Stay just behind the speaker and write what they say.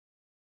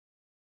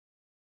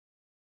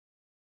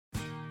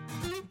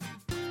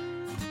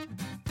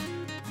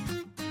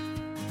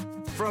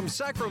From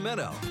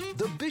Sacramento,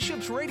 the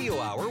Bishop's Radio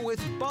Hour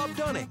with Bob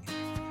Dunning,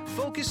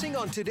 focusing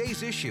on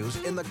today's issues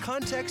in the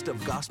context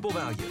of gospel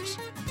values.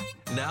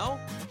 Now,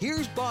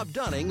 here's Bob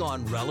Dunning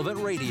on Relevant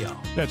Radio.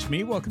 That's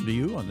me. Welcome to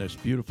you on this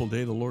beautiful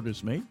day the Lord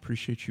has made.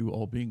 Appreciate you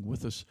all being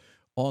with us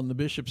on the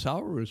Bishop's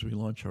Hour as we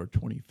launch our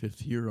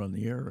 25th year on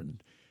the air.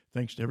 And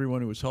thanks to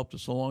everyone who has helped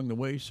us along the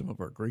way, some of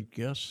our great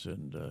guests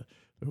and the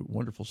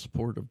wonderful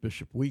support of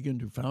Bishop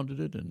Wiegand, who founded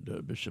it,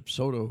 and Bishop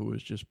Soto, who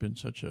has just been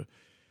such a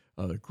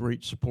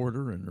great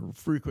supporter and a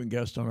frequent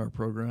guest on our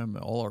program,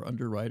 all our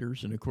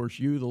underwriters, and of course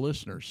you, the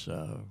listeners,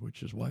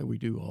 which is why we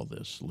do all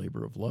this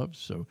labor of love.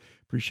 So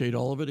appreciate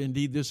all of it.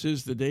 Indeed, this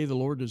is the day the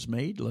Lord has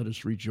made. Let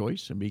us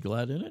rejoice and be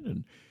glad in it.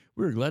 And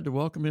we're glad to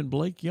welcome in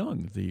Blake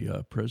Young,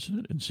 the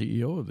president and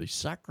CEO of the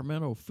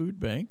Sacramento Food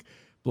Bank.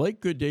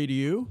 Blake, good day to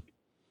you.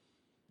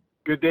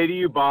 Good day to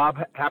you, Bob.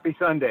 Happy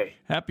Sunday.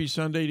 Happy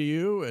Sunday to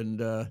you,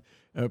 and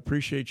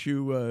appreciate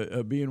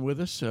you being with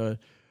us.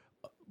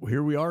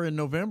 Here we are in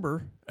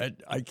November.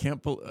 I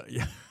can't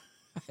believe.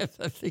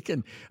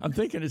 I'm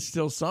thinking it's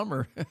still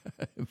summer,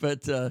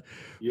 but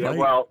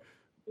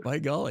by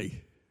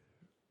golly.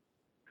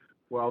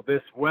 Well,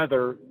 this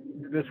weather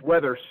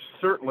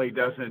certainly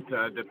doesn't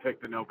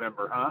depict the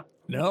November, huh?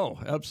 No,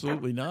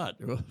 absolutely not.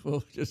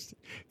 We'll just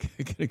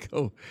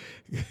gonna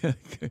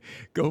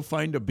go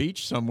find a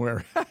beach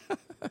somewhere.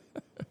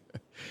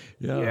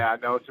 Yeah,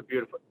 no, it's a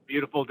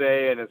beautiful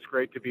day, and it's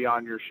great to be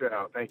on your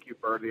show. Thank you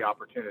for the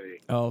opportunity.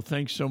 Oh,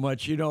 thanks so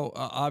much. You know,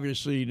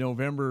 obviously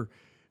November,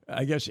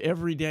 I guess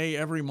every day,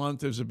 every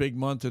month is a big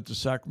month at the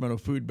Sacramento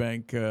Food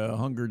Bank.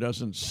 Hunger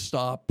doesn't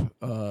stop,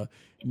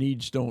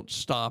 needs don't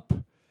stop,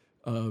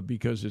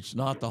 because it's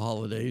not the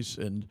holidays.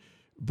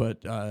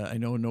 But I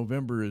know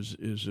November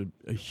is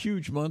a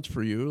huge month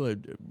for you.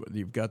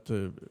 You've got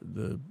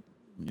the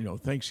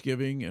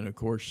Thanksgiving, and of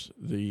course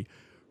the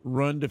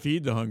Run to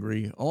Feed the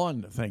Hungry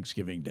on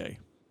Thanksgiving Day.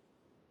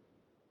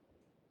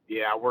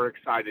 Yeah, we're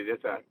excited.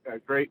 It's a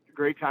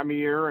great time of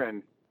year,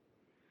 and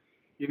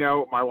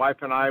my wife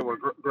and I were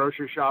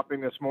grocery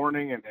shopping this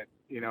morning, and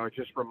it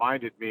just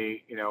reminded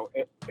me,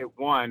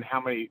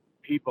 how many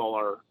people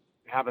are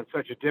having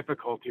such a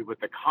difficulty with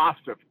the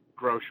cost of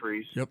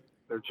groceries. Yep.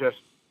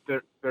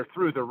 They're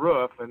through the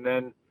roof, and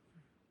then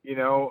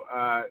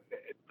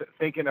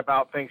thinking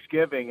about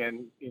Thanksgiving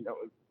and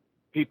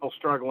people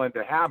struggling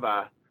to have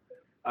a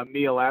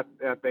meal at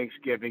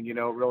Thanksgiving,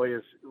 really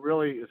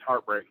is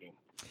heartbreaking.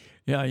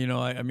 Yeah,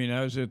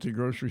 I was at the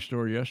grocery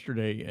store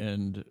yesterday,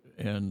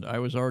 and I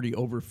was already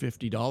over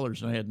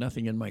 $50, and I had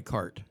nothing in my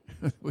cart.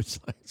 It's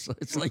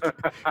like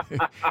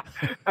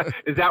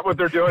is that what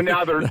they're doing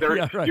now?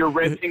 Yeah, right. You're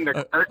renting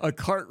the cart? A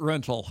cart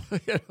rental.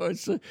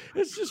 It's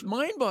just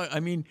mind-boggling.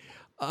 I mean,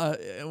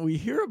 we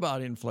hear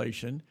about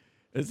inflation.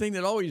 The thing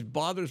that always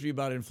bothers me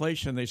about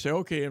inflation, they say,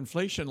 okay,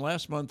 inflation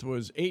last month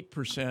was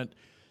 8%.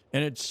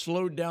 And it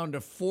slowed down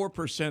to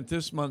 4%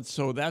 this month,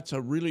 so that's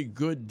a really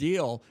good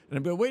deal. And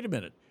I'm going, wait a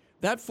minute,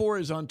 that 4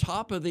 is on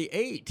top of the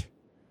 8.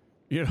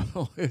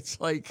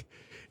 It's like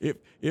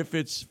if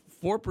it's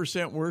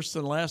 4% worse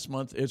than last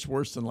month, it's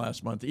worse than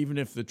last month, even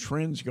if the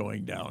trend's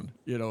going down.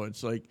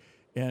 It's like,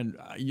 and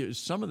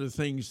some of the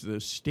things, the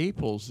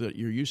staples that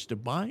you're used to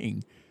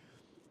buying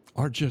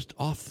are just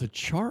off the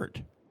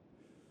chart.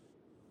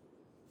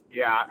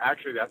 Yeah,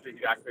 actually, that's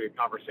exactly a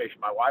conversation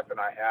my wife and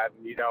I had.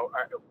 And,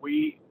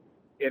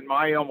 in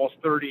my almost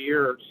 30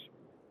 years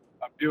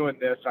of doing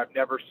this, I've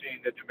never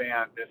seen the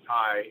demand this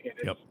high, and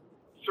it's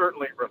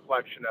certainly a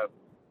reflection of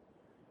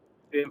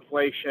the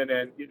inflation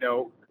and,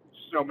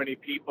 so many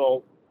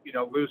people,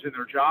 losing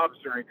their jobs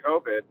during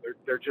COVID.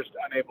 They're just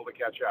unable to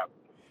catch up.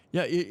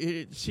 Yeah,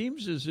 it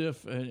seems as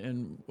if,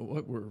 and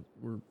what we're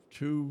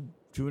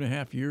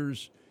 2.5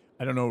 years,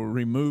 I don't know,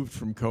 removed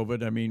from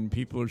COVID. I mean,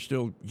 people are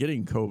still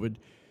getting COVID,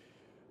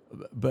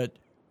 but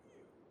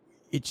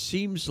it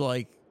seems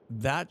like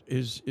that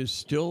is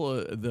still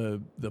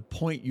the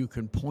point you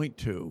can point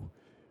to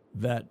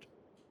that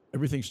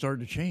everything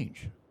started to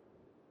change.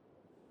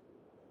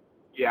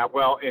 Yeah,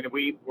 well, and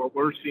what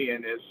we're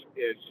seeing is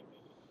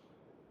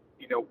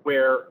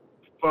where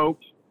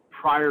folks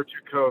prior to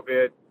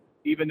COVID,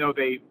 even though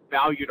they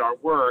valued our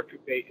work,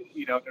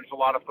 there's a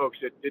lot of folks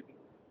that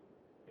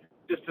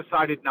just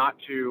decided not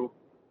to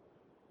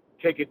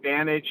take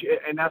advantage,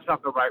 and that's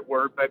not the right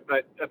word,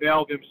 but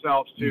avail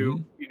themselves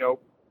to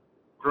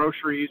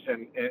groceries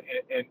and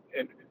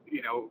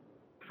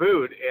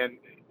food, and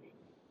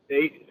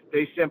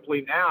they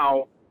simply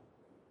now,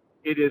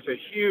 it is a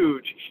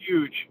huge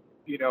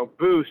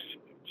boost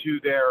to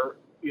their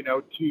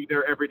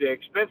everyday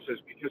expenses,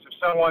 because if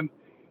someone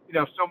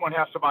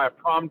has to buy a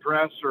prom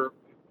dress or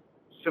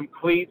some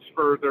cleats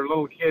for their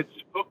little kid's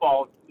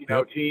football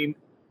team,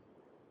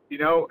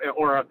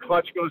 or a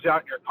clutch goes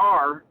out in your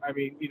car, I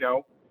mean,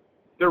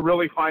 they're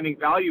really finding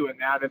value in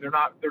that, and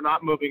they're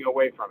not moving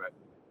away from it.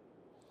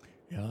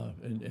 Yeah,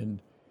 and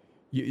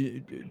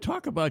you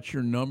talk about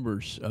your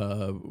numbers.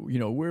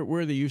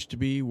 Where they used to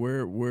be,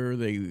 where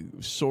they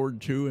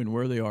soared to, and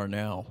where they are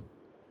now,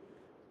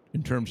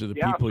 in terms of the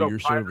people you're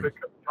serving.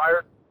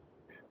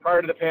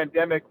 prior to the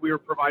pandemic, we were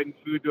providing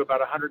food to about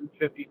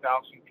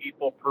 150,000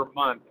 people per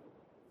month.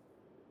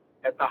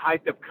 At the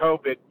height of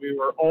COVID, we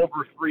were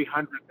over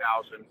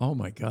 300,000. Oh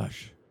my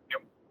gosh.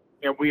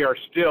 And we are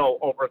still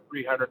over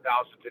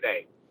 300,000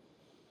 today.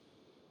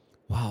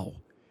 Wow.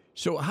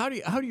 So how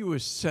do you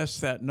assess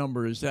that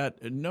number? Is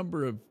that a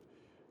number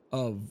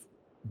of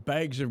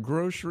bags of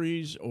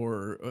groceries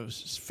or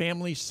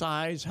family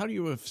size? How do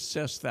you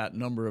assess that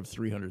number of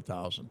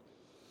 300,000?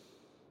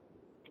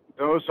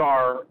 Those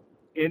are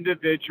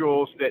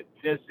individuals that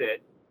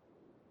visit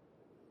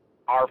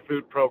our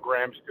food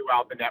programs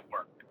throughout the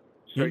network.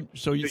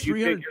 So you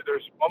figure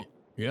there's one.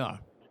 Yeah.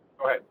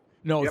 Go ahead.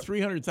 No, Yep.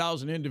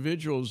 300,000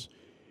 individuals.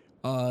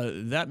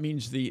 That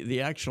means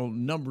the actual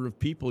number of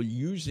people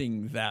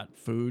using that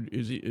food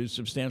is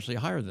substantially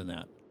higher than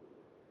that.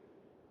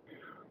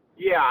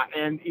 Yeah,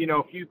 and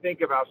if you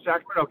think about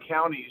Sacramento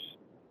County's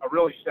a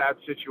really sad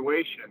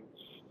situation.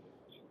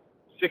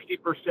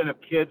 60% of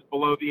kids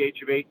below the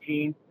age of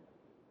 18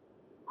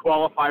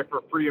 qualify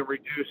for free and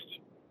reduced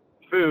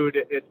food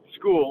at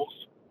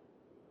schools,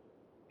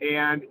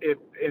 and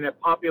in a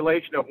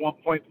population of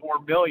 1.4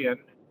 million,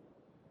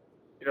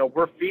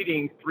 we're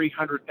feeding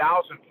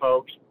 300,000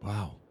 folks.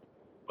 Wow.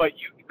 But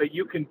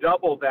you can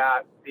double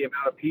that, the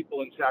amount of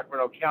people in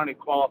Sacramento County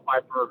qualify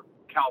for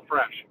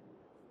CalFresh.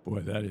 Boy,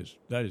 that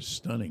is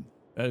stunning.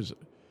 That is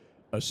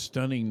a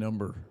stunning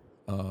number.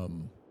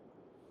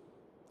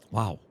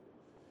 Wow,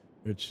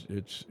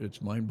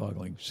 it's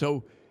mind-boggling.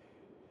 So,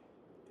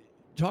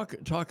 talk.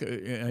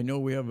 I know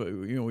we have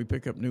we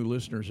pick up new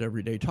listeners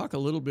every day. Talk a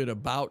little bit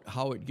about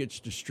how it gets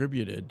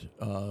distributed.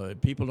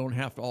 People don't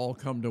have to all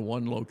come to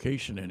one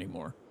location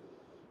anymore.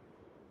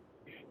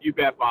 You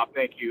bet, Bob.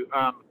 Thank you.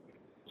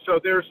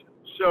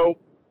 So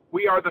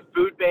we are the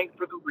food bank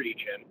for the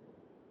region.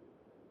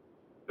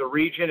 The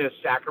region is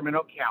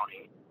Sacramento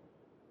County.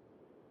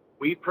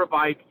 We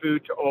provide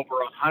food to over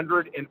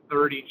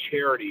 130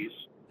 charities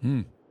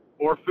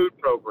or food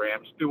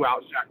programs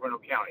throughout Sacramento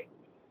County.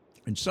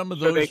 And some of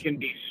those, so they can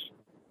be.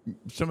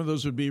 Some of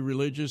those would be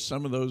religious.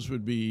 Some of those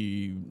would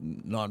be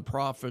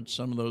nonprofits.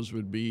 Some of those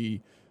would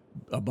be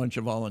a bunch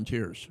of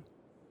volunteers.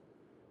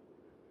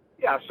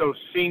 Yeah. So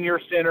senior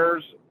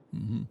centers,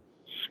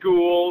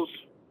 schools.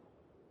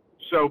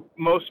 So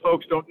most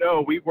folks don't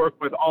know we work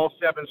with all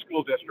 7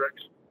 school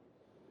districts,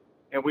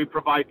 and we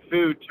provide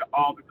food to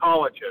all the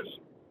colleges.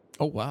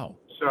 Oh, wow.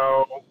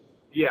 So,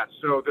 yeah,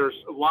 so there's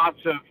lots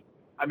of,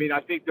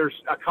 I think there's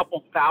a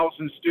couple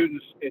thousand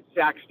students at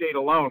Sac State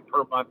alone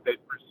per month that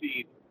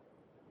receive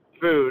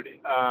food.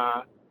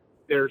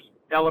 There's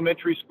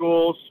elementary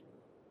schools,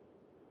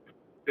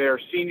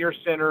 there's senior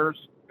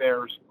centers,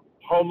 there's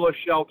homeless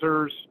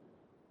shelters.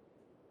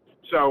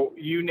 So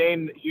you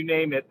name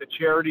it, the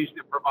charities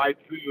that provide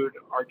food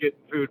are getting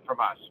food from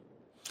us.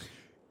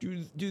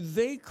 Do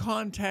they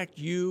contact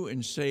you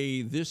and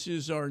say, this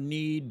is our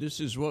need, this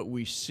is what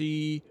we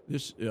see,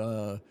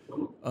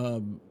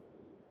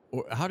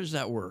 or how does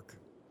that work?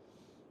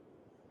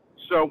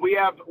 So we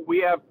have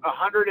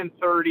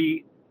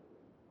 130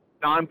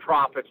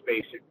 nonprofits,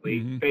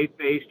 basically,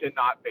 faith-based and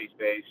not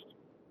faith-based,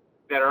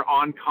 that are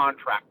on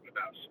contract with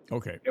us.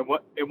 Okay. And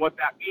what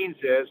that means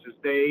is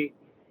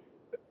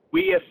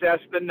we assess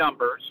the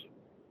numbers,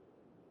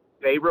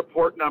 they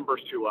report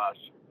numbers to us,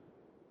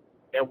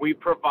 and we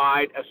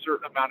provide a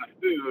certain amount of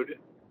food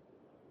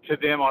to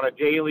them on a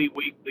daily,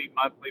 weekly,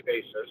 monthly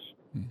basis.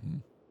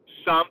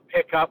 Some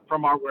pick up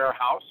from our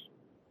warehouse.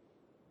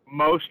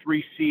 Most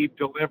receive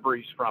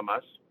deliveries from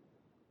us.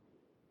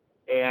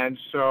 And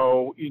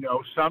so,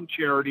 some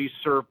charities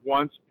serve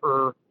once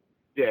per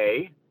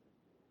day.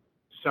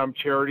 Some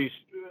charities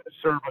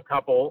serve a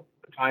couple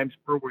times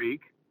per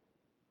week.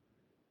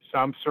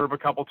 Some serve a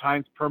couple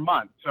times per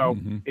month. So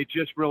it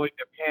just really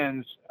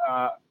depends.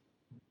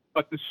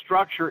 But the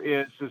structure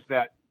is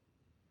that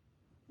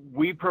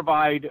we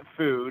provide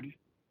food,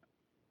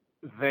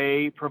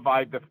 they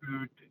provide the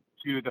food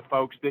to the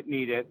folks that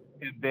need it,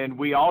 and then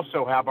we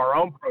also have our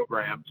own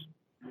programs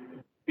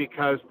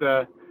because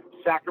the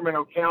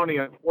Sacramento County,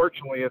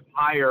 unfortunately, is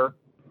higher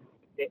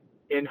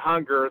in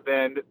hunger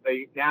than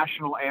the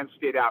national and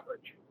state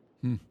average.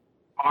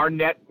 Our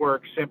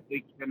network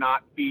simply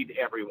cannot feed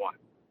everyone.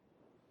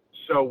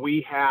 So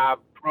we have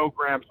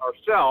programs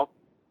ourselves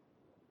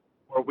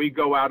where we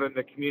go out in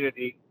the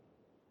community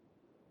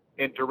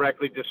and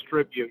directly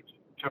distribute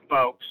to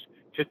folks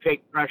to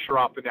take pressure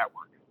off the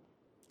network.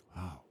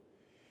 Wow.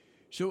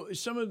 So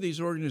some of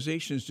these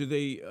organizations, do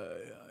they,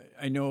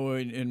 I know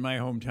in my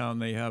hometown,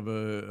 they have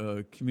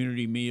a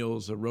community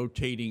meals, a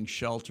rotating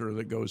shelter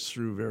that goes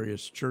through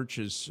various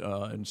churches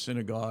and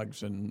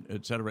synagogues and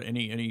et cetera,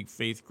 any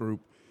faith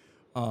group.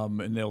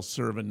 And they'll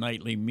serve a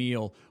nightly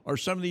meal. Are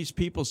some of these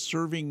people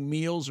serving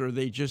meals, or are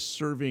they just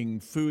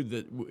serving food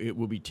that it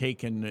will be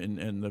taken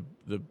and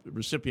the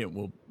recipient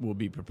will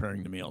be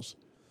preparing the meals?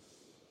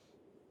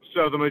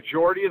 So the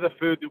majority of the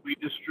food that we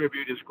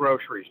distribute is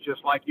groceries,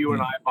 just like you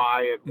and I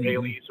buy at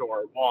Bailey's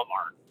or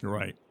Walmart.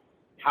 Right.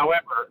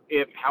 However,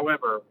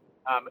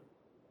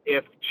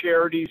 if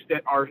charities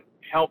that are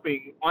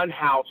helping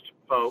unhoused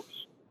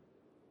folks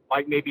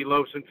like maybe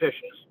loaves and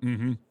fishes.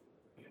 Mm-hmm.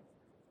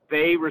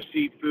 They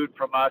receive food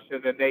from us,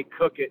 and then they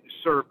cook it and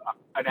serve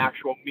an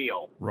actual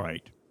meal.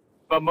 Right.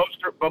 But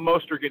most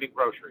are getting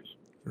groceries.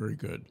 Very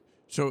good.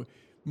 So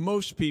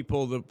most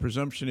people, the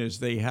presumption is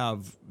they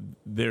have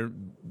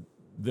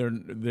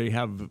they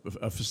have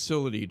a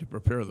facility to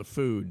prepare the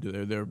food.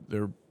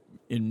 They're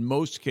in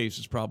most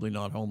cases probably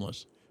not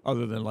homeless,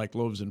 other than like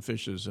loaves and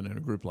fishes, and in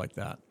a group like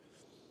that.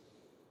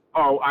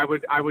 Oh, I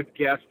would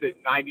guess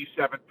that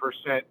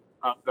 97%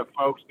 of the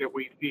folks that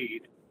we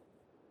feed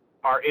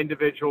are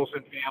individuals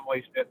and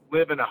families that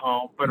live in a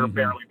home but are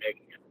barely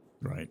making it.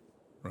 Right.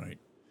 Right.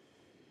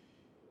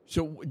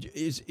 So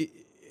is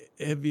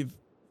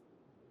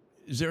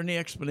there any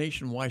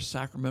explanation why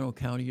Sacramento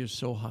County is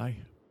so high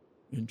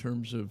in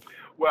terms of?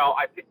 Well,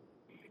 I think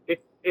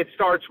it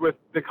starts with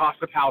the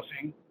cost of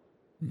housing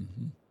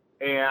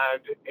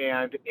and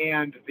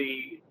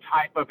the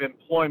type of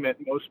employment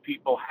most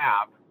people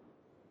have.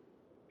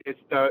 It's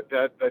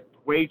the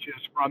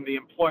wages from the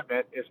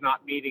employment is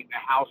not meeting the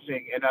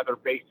housing and other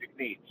basic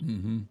needs.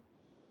 Mm-hmm.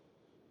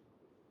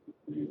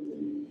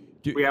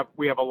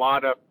 We have a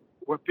lot of,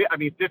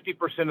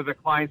 50% of the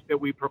clients that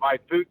we provide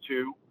food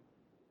to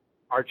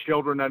are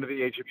children under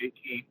the age of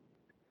 18,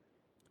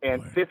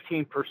 and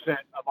 15%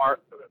 of our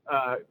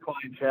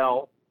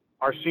clientele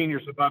are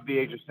seniors above the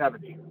age of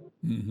 70.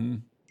 Mm-hmm.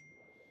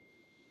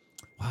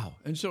 Wow.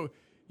 And so,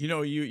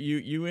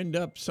 you end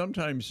up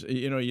sometimes,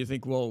 you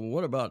think, well,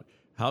 what about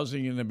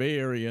housing in the Bay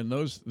Area and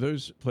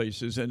those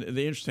places? And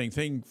the interesting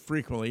thing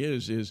frequently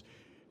is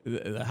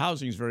the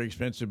housing is very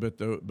expensive, but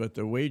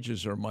the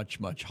wages are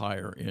much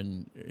higher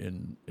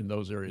in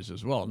those areas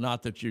as well.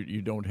 Not that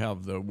you don't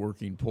have the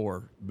working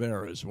poor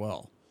there as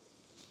well.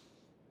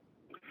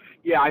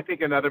 Yeah, I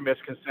think another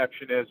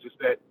misconception is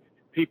that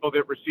people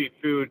that receive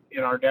food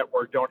in our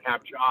network don't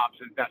have jobs,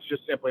 and that's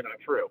just simply not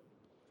true.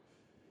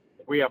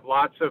 We have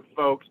lots of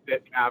folks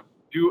that have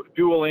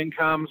dual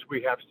incomes.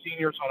 We have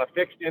seniors on a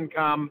fixed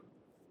income,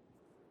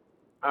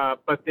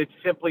 but they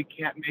simply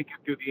can't make it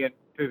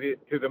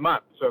through the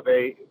month. So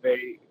they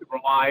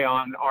rely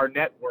on our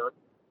network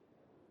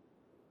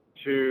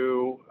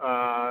to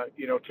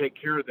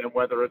take care of them,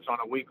 whether it's on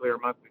a weekly or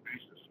monthly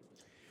basis.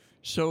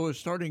 So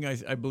starting,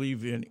 I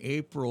believe, in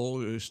April,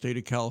 the state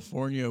of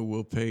California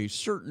will pay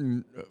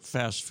certain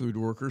fast food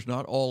workers,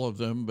 not all of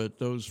them, but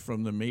those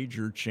from the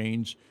major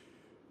chains,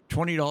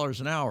 $20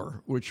 an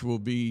hour, which will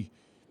be,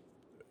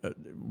 it'd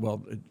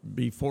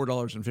be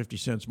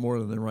 $4.50 more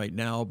than right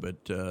now,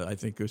 but I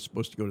think it's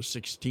supposed to go to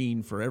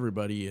 $16 for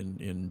everybody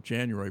in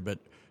January. But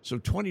so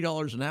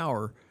 $20 an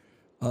hour,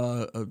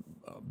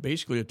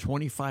 basically a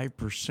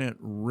 25%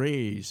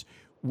 raise.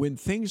 When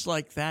things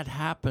like that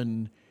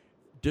happen,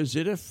 does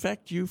it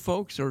affect you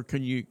folks, or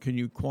can you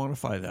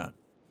quantify that?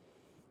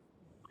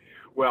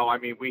 Well,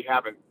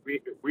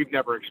 we've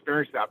never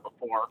experienced that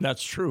before.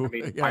 That's true.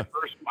 Yeah.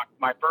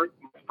 My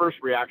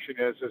first reaction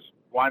is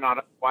why not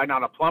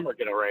a plumber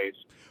get a raise?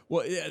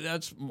 Well, yeah,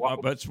 that's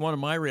one of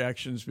my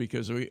reactions,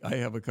 because I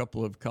have a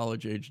couple of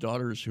college age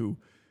daughters who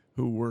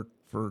work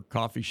for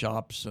coffee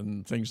shops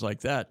and things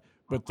like that,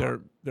 but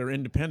they're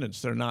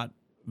independents. They're not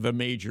the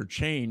major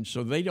chain,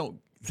 so they don't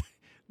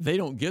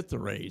get the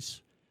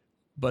raise.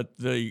 But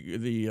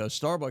the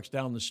Starbucks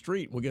down the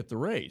street will get the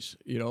raise,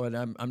 and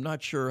I'm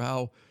not sure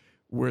how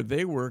where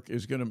they work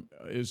is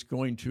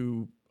going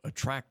to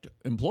attract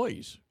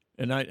employees,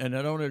 and I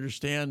don't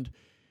understand,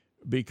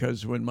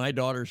 because when my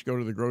daughters go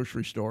to the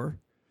grocery store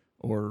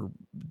or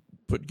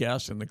put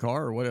gas in the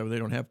car or whatever, they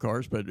don't have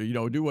cars, but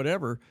do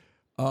whatever,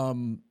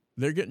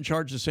 they're getting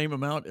charged the same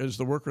amount as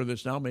the worker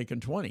that's now making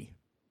 $20.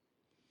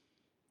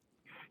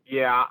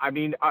 Yeah,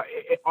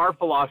 our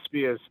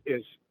philosophy is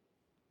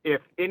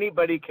if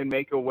anybody can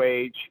make a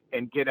wage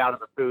and get out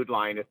of the food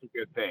line, it's a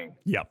good thing.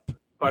 Yep.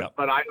 But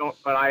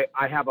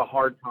I have a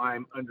hard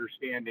time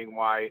understanding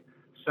why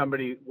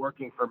somebody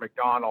working for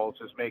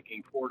McDonald's is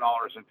making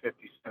 $4.50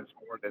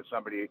 more than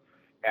somebody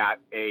at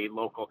a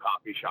local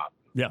coffee shop.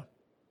 Yeah.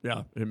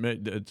 Yeah,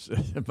 it's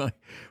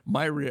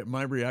my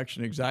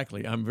reaction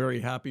exactly. I'm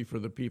very happy for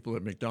the people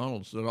at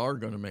McDonald's that are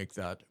going to make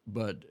that,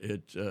 but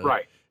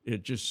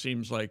it just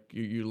seems like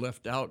you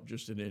left out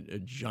just a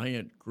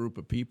giant group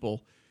of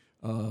people,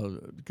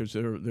 because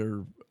there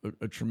are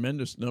a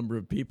tremendous number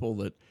of people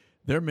that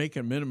they're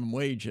making minimum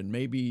wage, and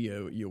maybe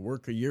you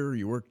work a year,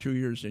 you work 2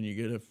 years, and you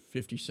get a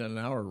 50-cent an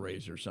hour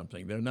raise or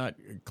something. They're not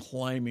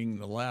climbing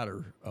the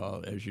ladder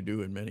as you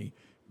do in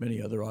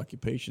many other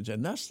occupations,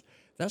 and that's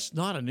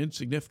not an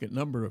insignificant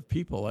number of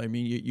people. I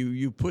mean,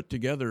 you put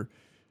together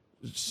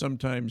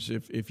sometimes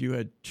if you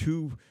had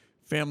two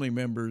family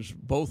members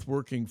both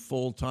working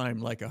full time,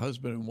 like a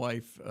husband and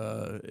wife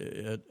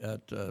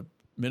at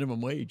minimum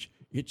wage,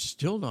 it's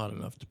still not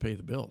enough to pay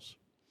the bills.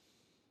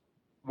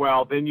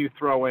 Well, then you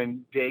throw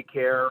in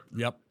daycare,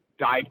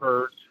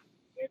 diapers,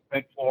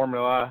 infant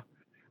formula.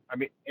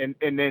 And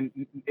then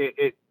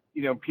it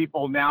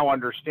people now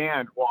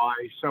understand why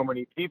so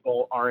many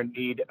people are in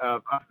need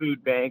of a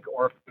food bank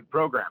or a food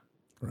program.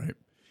 Right.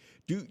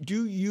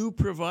 Do you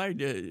provide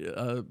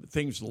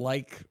things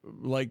like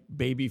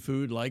baby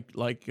food, like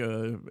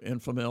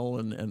Enfamil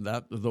and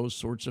those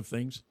sorts of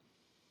things?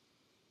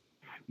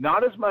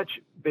 Not as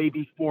much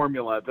baby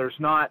formula. There's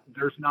not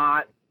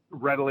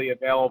readily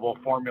available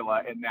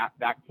formula in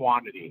that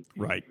quantity.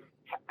 Right.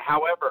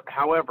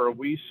 However,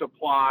 we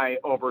supply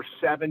over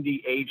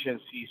 70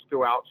 agencies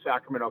throughout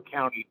Sacramento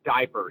County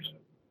diapers.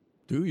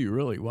 Do you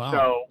really? Wow.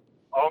 So,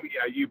 oh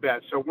yeah, you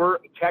bet. So we're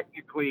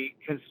technically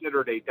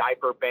considered a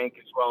diaper bank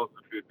as well as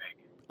a food bank.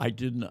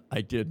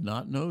 I did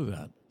not know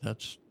that.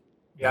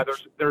 Yeah,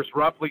 there's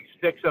roughly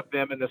 6 of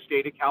them in the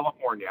state of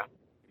California,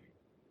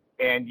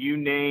 and you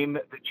name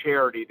the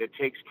charity that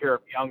takes care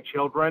of young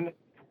children,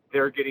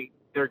 they're getting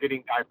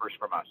diapers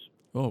from us.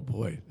 Oh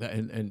boy,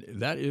 and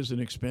that is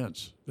an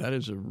expense. That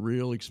is a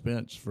real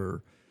expense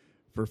for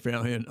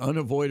family, an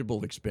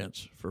unavoidable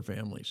expense for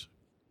families.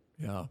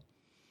 Yeah.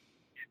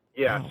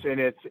 Yes, Wow. and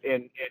if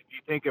you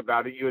think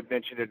about it, you had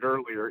mentioned it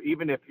earlier.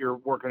 Even if you're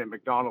working at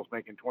McDonald's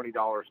making $20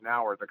 an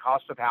hour, the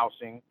cost of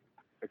housing,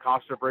 the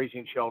cost of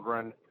raising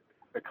children,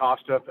 the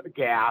cost of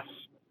gas,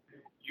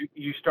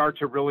 you start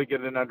to really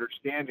get an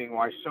understanding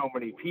why so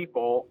many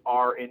people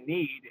are in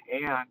need,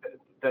 and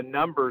the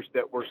numbers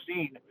that we're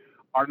seeing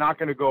are not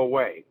going to go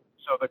away.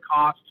 So the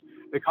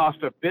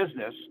cost of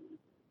business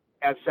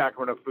at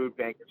Sacramento Food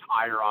Bank is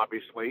higher,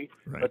 obviously,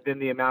 Right. but then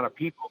the amount of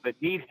people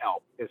that need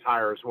help is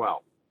higher as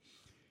well.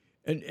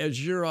 And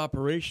as your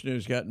operation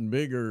has gotten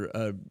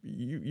bigger,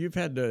 you've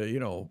had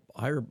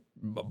to,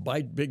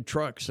 buy big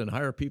trucks and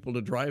hire people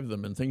to drive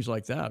them and things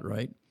like that,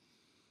 right?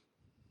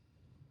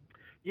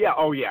 Yeah.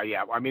 Oh, yeah.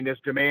 Yeah. I mean, as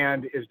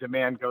demand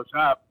goes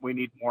up, we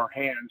need more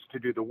hands to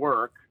do the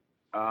work.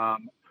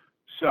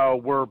 So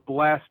we're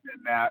blessed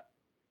in that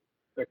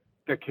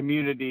the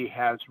community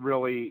has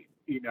really,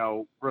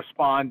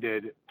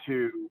 responded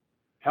to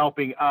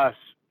helping us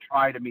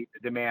try to meet the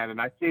demand. And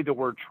I say the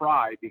word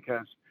try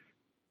because,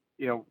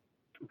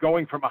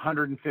 going from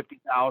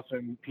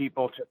 150,000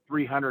 people to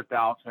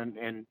 300,000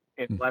 in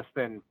less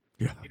than,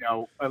 in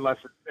less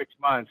than 6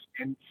 months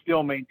and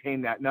still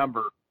maintain that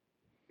number,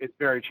 it's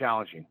very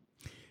challenging.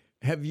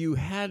 Have you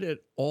had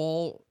it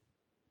all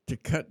to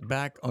cut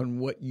back on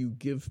what you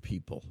give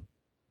people?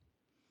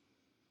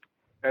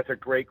 That's a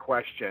great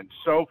question.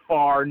 So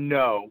far,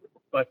 no,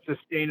 but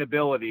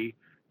sustainability,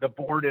 the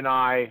board and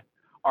I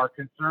are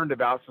concerned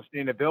about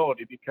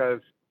sustainability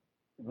because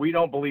we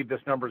don't believe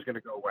this number is going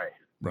to go away.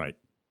 Right.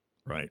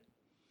 Right.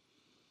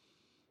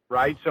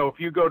 Right. So if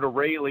you go to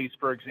Rayleigh's,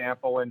 for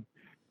example, and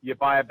you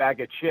buy a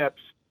bag of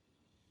chips,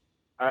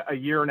 a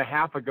year and a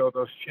half ago,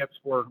 those chips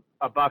were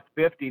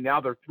 $1.50. Now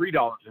they're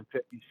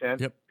 $3.50.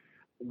 Yep.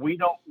 We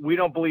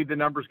don't believe the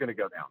number is going to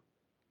go down.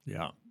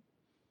 Yeah.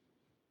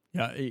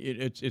 Yeah.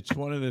 It's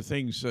one of the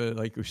things,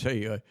 like we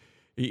say,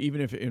 even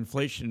if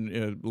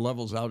inflation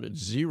levels out at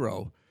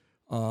zero,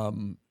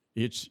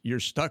 you're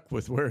stuck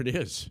with where it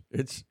is.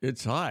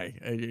 It's high.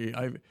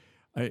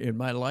 In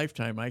my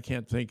lifetime, I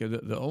can't think of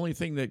the only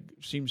thing that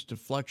seems to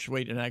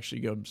fluctuate and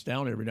actually goes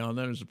down every now and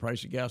then is the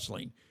price of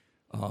gasoline.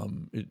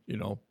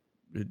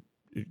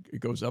 It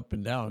goes up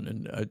and down,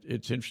 and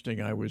it's interesting.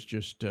 I was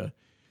just out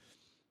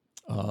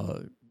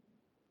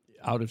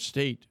of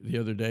state the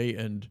other day,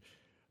 and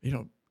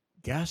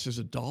gas is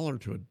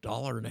 $1 to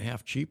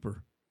 $1.50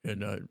 cheaper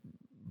in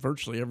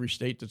virtually every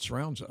state that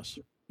surrounds us.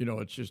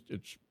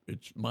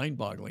 It's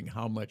mind-boggling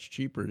how much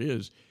cheaper it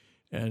is.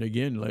 And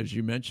again, as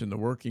you mentioned, the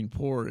working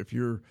poor, if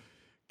you're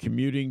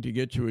commuting to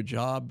get to a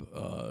job,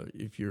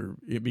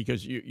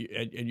 because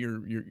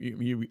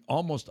you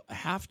almost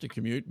have to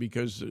commute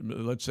because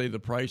let's say the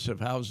price of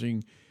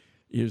housing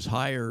is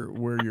higher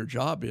where your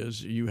job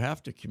is, you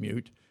have to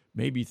commute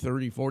maybe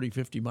 30, 40,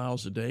 50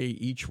 miles a day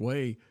each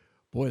way.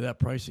 Boy, that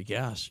price of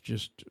gas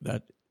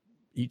that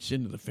eats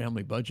into the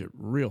family budget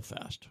real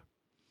fast.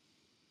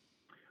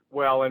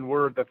 Well, and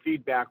the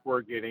feedback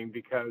we're getting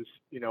because,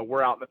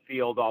 we're out in the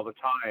field all the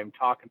time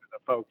talking to the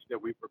folks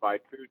that we provide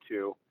food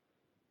to,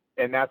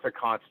 and that's a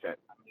constant.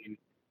 I mean,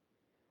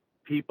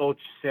 people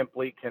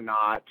simply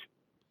cannot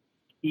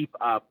keep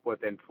up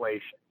with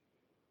inflation.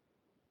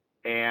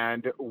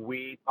 And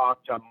we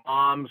talk to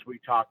moms, we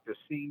talk to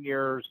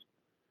seniors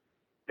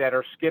that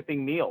are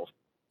skipping meals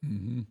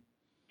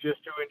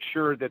just to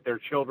ensure that their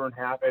children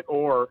have it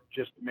or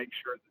just to make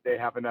sure that they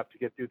have enough to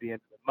get through the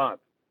end of the month.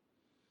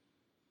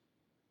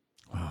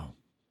 Wow.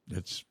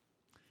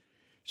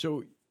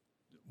 So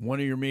one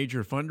of your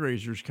major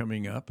fundraisers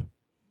coming up,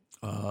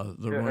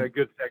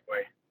 Good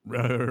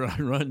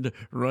segue.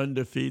 Run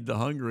to Feed the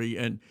Hungry.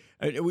 And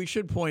we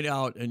should point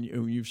out, and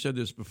you've said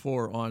this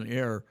before on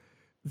air,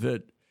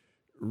 that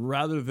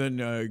rather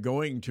than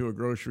going to a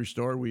grocery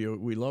store,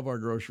 we love our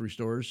grocery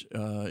stores,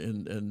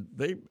 and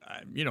they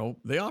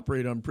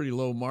operate on pretty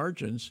low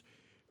margins.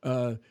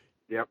 Yep.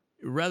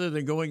 Rather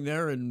than going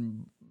there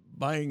and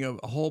buying a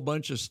whole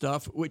bunch of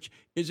stuff, which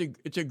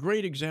it's a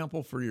great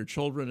example for your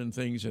children and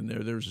things, and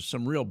there's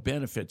some real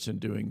benefits in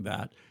doing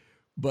that.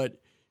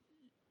 But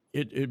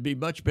it'd be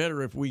much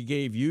better if we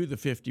gave you the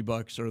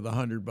 $50 or the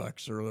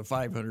 $100 or the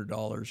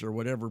 $500 or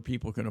whatever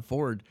people can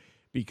afford,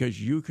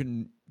 because you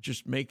can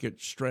just make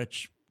it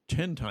stretch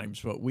 10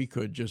 times what we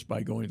could just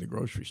by going to the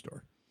grocery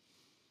store.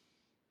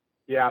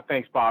 Yeah,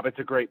 thanks, Bob. It's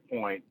a great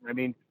point. I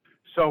mean,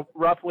 so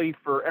roughly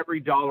for every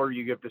dollar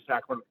you give to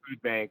Sacramento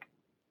Food Bank,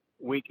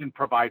 we can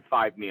provide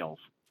 5 meals.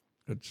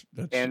 That's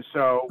and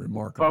so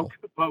remarkable.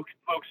 Folks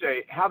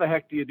say, how the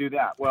heck do you do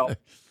that? Well,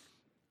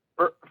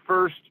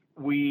 first,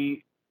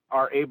 we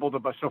are able to,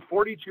 so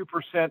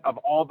 42% of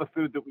all the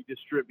food that we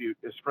distribute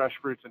is fresh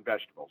fruits and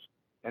vegetables.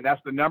 And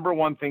that's the number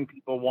one thing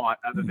people want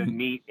other than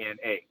meat and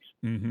eggs.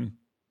 Mm-hmm.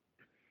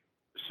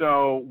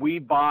 So we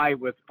buy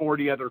with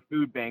 40 other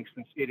food banks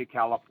in the state of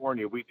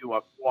California. We do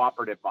a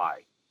cooperative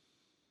buy.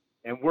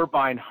 And we're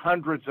buying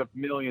hundreds of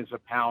millions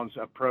of pounds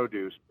of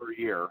produce per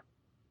year.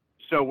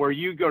 So where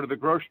you go to the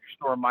grocery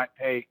store might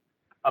pay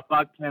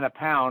 $1.10 a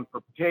pound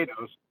for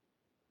potatoes,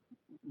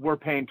 we're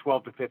paying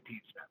 12 to 15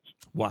 cents.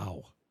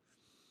 Wow.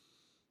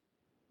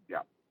 Yeah.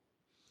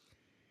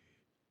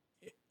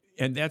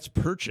 And that's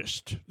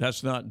purchased.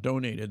 That's not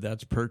donated.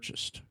 That's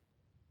purchased.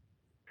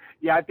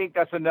 Yeah, I think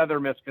that's another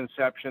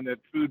misconception, that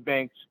food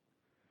banks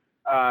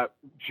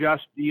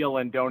just deal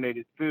in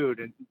donated food,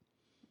 and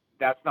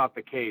that's not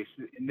the case.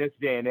 In this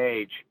day and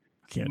age,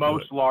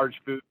 most large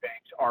food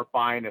banks are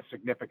buying a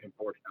significant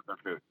portion of their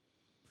food.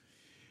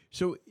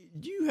 So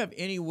do you have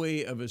any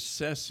way of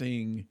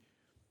assessing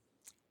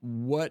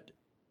what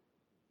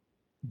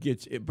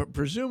gets – but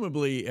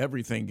presumably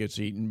everything gets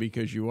eaten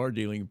because you are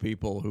dealing with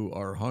people who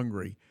are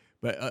hungry,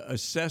 but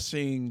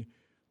assessing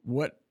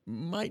what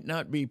might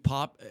not be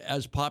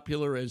as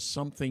popular as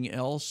something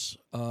else,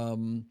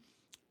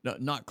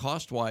 not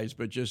cost-wise,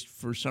 but just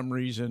for some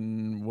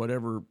reason,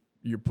 whatever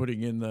you're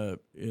putting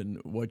in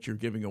what you're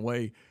giving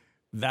away,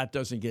 that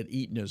doesn't get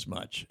eaten as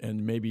much,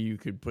 and maybe you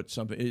could put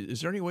something.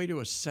 Is there any way to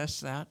assess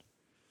that?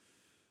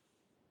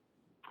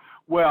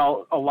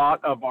 Well, a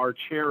lot of our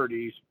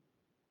charities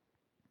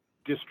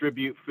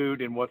distribute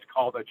food in what's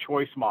called a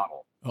choice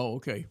model. Oh,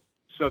 okay.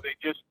 So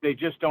they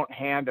just don't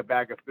hand a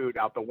bag of food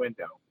out the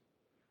window.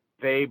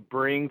 They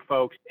bring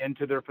folks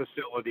into their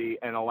facility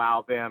and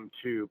allow them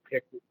to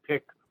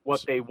pick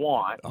what they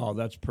want. Oh,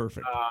 that's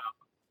perfect.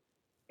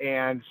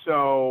 And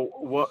so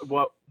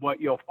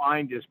what you'll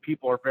find is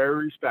people are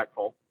very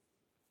respectful.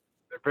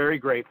 They're very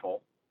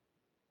grateful.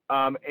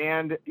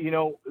 And,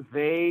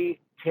 they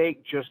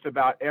take just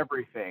about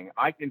everything.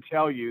 I can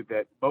tell you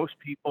that most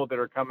people that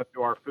are coming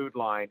through our food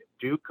line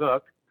do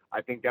cook.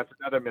 I think that's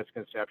another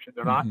misconception.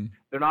 They're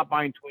not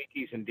buying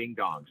Twinkies and ding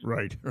dongs.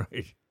 Right.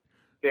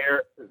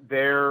 They're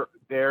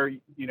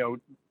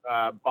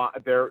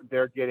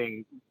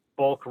getting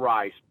bulk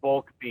rice,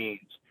 bulk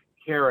beans,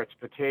 carrots,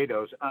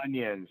 potatoes,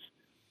 onions,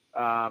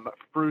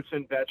 fruits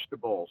and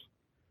vegetables.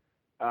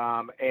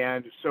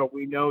 And so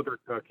we know they're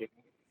cooking,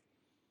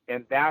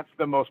 and that's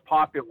the most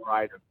popular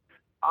item.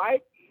 I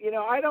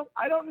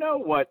don't know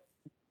what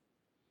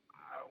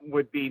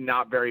would be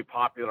not very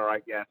popular, I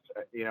guess.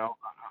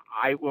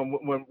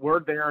 When we're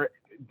there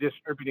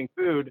distributing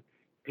food,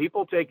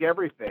 people take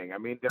everything. I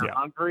mean, they're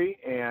hungry,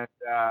 and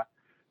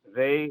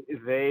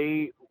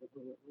they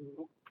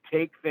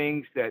take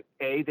things that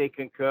A, they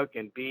can cook,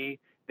 and B,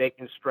 they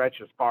can stretch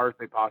as far as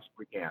they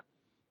possibly can.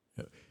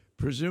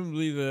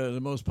 Presumably the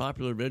most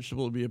popular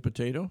vegetable would be a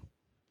potato?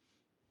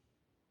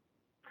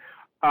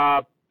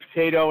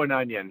 Potato and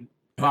onion,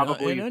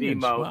 probably and the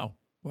onions. most.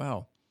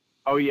 Wow.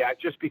 Oh, yeah,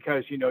 just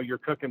because, you're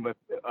cooking with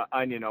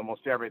onion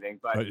almost everything.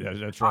 But yeah,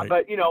 that's right.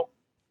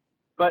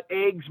 But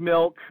eggs,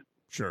 milk,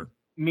 sure,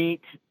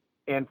 meat,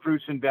 and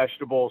fruits and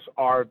vegetables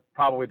are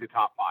probably the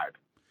top 5.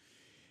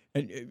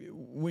 And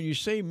when you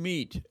say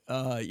meat,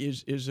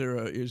 is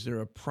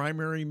there a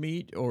primary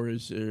meat, or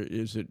is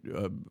it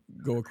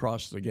go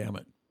across the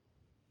gamut?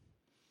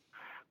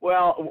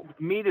 Well,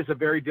 meat is a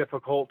very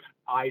difficult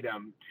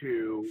item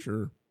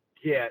to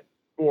get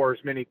for as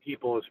many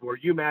people as were.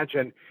 You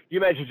imagine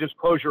just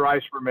close your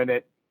eyes for a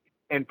minute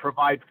and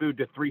provide food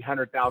to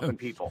 300,000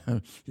 people.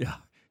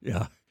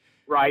 Yeah.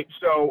 Right.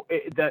 So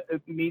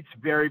meat's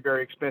very,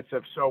 very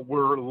expensive. So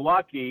we're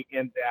lucky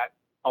in that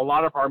a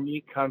lot of our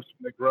meat comes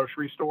from the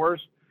grocery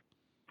stores.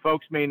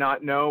 Folks may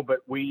not know, but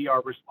we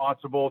are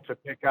responsible to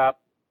pick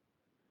up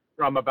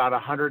from about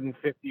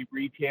 150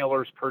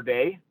 retailers per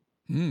day.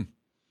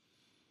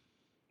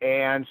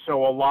 And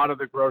so a lot of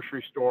the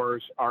grocery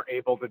stores are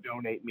able to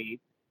donate meat.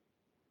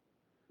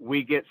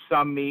 We get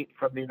some meat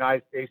from the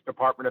United States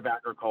Department of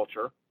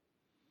Agriculture,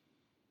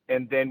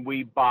 and then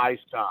we buy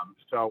some.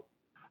 So,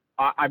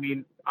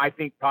 I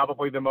think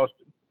probably the most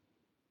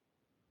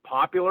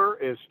popular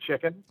is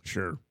chicken.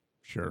 Sure.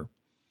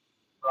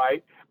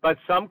 Right? But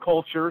some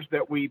cultures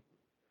that we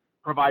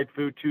provide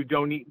food to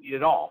don't eat meat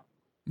at all.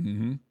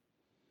 Mm-hmm.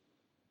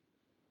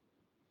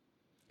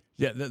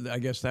 Yeah, I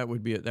guess that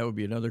would be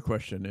another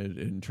question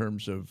in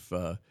terms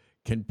of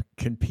can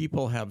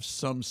people have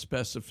some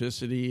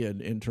specificity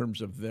in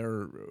terms of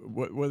their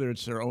whether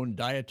it's their own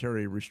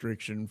dietary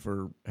restriction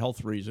for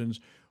health reasons,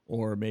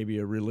 or maybe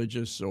a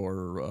religious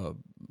or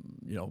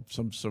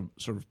some sort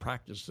of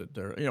practice that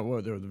they're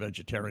whether they're the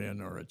vegetarian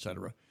or et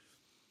cetera.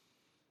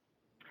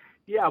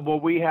 Yeah, well,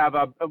 we have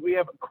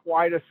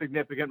quite a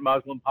significant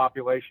Muslim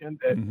population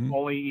that Hmm.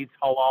 only eats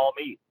halal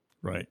meat.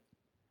 Right.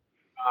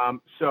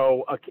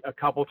 So a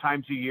couple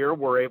times a year,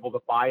 we're able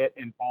to buy it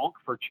in bulk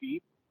for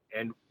cheap,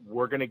 and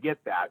we're going to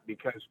get that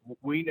because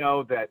we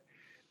know that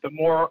the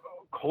more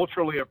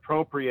culturally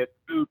appropriate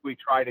food we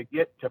try to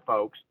get to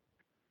folks,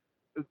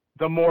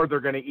 the more they're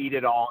going to eat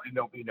it all, and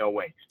there'll be no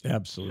waste. So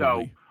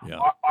Absolutely. Yeah.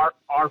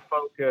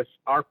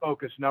 our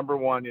focus number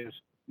one is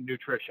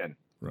nutrition.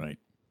 Right.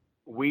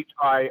 We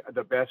try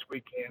the best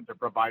we can to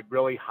provide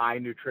really high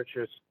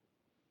nutritious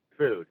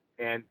food,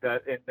 and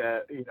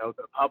the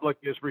public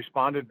has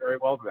responded very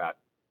well to that.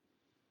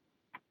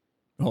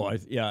 Oh,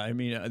 yeah. I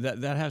mean,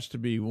 that has to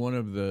be one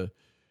of the,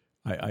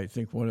 I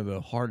think one of the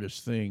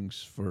hardest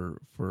things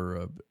for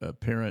a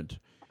parent.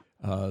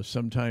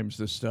 Sometimes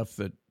the stuff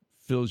that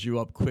fills you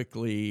up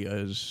quickly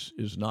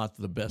is not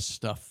the best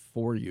stuff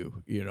for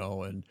you,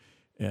 and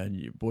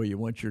boy, you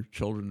want your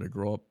children to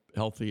grow up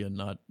healthy and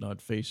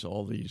not face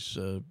all these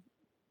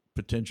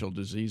potential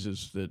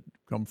diseases that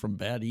come from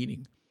bad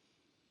eating.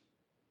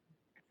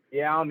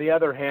 Yeah, on the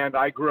other hand,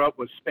 I grew up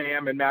with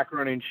spam and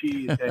macaroni and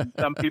cheese, and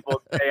some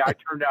people say I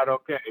turned out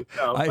okay.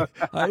 So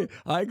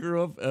I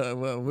grew up.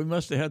 Well, we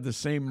must have had the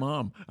same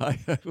mom.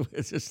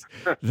 It's just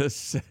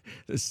the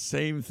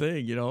same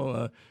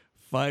thing,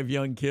 5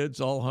 young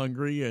kids, all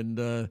hungry,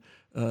 and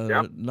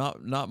yep.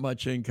 not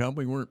much income.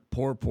 We weren't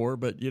poor,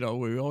 but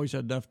we always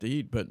had enough to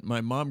eat. But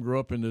my mom grew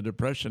up in the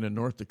Depression in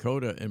North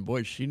Dakota, and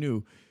boy, she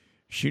knew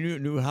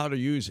how to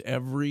use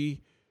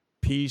every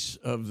piece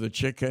of the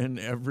chicken,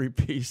 every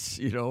piece,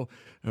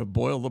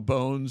 boil the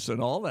bones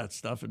and all that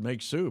stuff and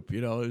make soup.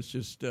 It's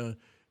just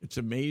it's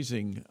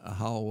amazing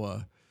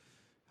how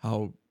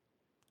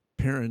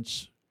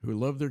parents who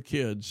love their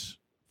kids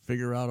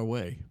figure out a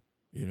way.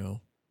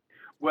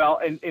 Well,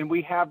 and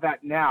we have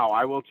that now.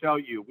 I will tell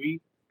you,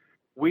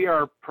 we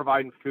are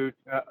providing food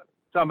to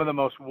some of the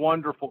most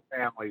wonderful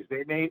families.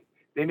 They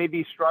may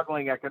be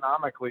struggling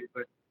economically,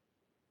 but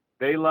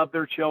they love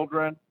their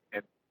children,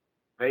 and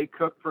they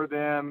cook for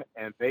them,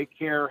 and they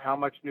care how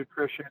much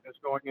nutrition is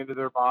going into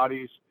their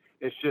bodies.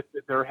 It's just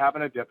that they're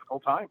having a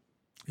difficult time.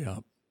 Yeah,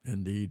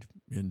 indeed.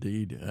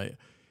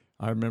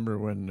 I remember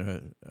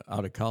when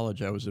out of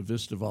college, I was a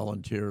Vista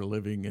volunteer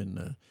living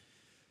in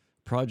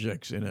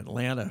projects in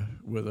Atlanta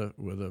with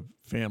a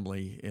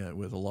family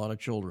with a lot of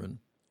children,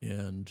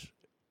 and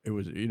it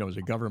was it was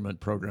a government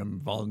program,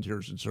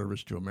 Volunteers in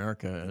Service to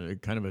America,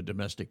 kind of a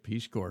domestic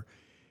Peace Corps,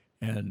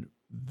 and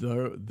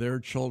their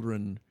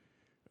children.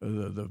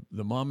 The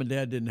mom and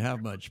dad didn't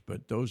have much,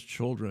 but those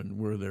children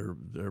were their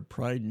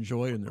pride and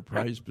joy and their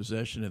prized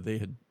possession, and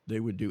they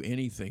would do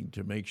anything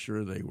to make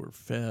sure they were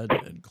fed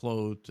and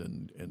clothed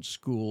and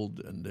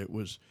schooled, and it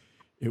was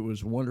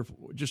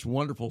wonderful, just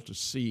wonderful to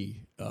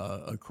see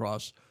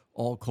across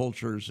all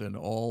cultures and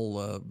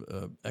all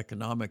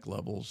economic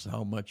levels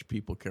how much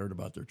people cared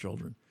about their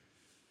children.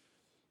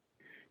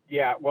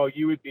 Yeah, well,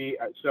 you would be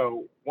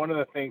so. One of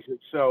the things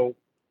that's so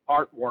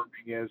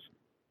heartwarming is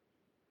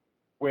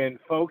when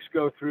folks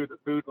go through the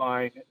food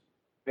line,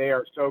 they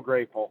are so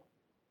grateful.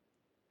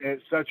 And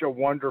it's such a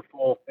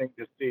wonderful thing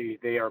to see.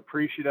 They are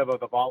appreciative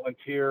of the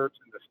volunteers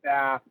and the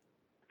staff,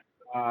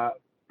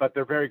 but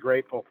they're very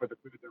grateful for the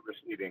food they're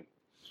receiving.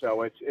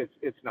 So it's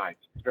nice.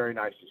 It's very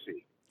nice to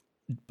see.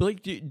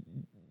 Blake,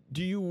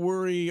 do you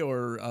worry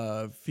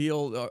or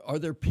feel, are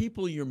there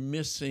people you're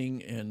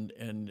missing,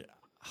 and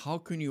how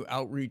can you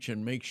outreach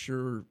and make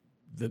sure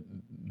that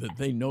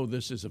they know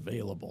this is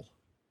available?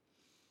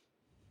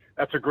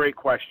 That's a great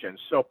question.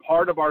 So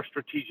part of our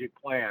strategic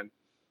plan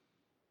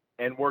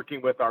and working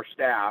with our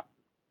staff,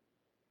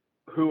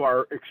 who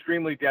are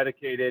extremely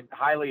dedicated,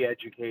 highly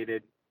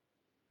educated,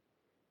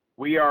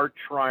 we are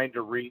trying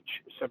to reach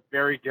some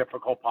very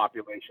difficult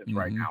populations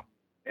right now.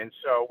 And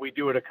so we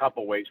do it a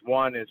couple ways.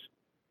 One is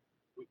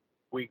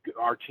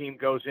our team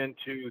goes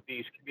into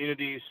these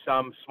communities,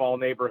 some small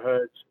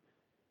neighborhoods.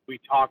 We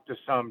talk to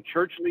some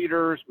church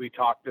leaders. We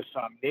talk to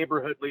some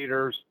neighborhood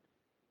leaders,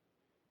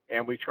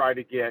 and we try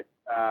to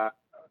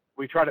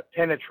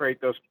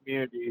penetrate those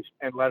communities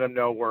and let them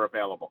know we're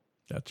available.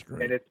 That's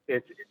great. And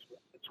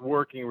it's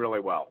working really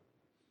well.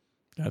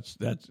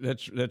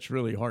 That's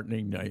really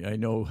heartening. I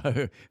know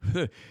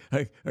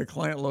a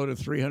client load of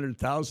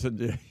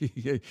 300,000.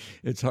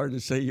 It's hard to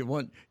say you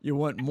want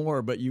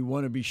more, but you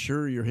want to be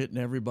sure you're hitting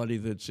everybody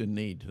that's in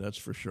need. That's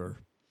for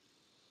sure.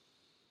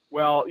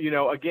 Well,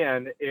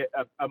 again,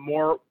 a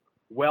more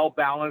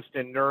well-balanced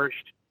and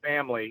nourished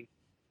family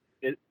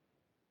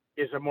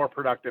is a more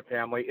productive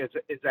family.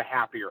 It's a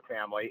happier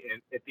family.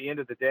 And at the end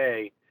of the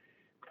day,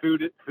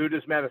 food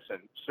is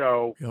medicine.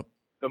 So Yep.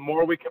 The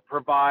more we can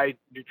provide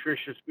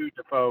nutritious food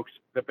to folks,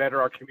 the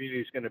better our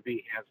community is going to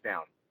be, hands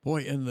down.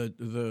 Boy, and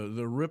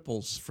the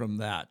ripples from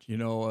that,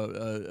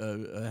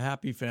 a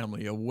happy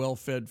family, a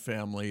well-fed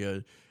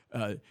family,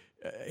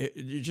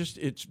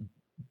 it's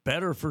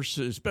better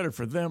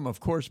for them, of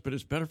course, but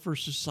it's better for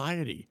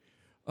society.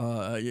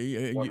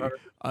 I'm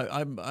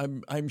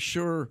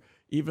sure,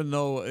 even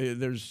though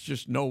there's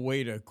just no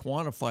way to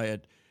quantify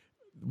it,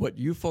 what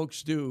you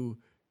folks do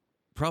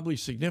probably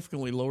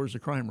significantly lowers the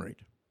crime rate.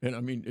 And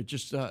I mean, it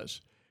just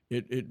does.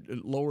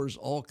 It lowers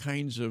all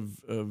kinds of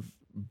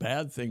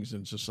bad things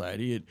in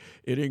society.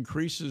 It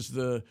increases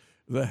the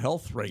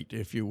health rate,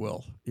 if you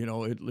will. You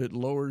know, it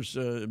lowers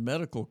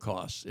medical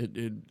costs.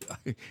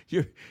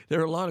 There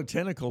are a lot of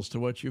tentacles to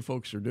what you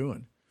folks are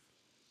doing.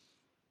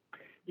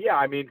 Yeah,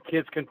 I mean,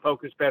 kids can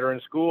focus better in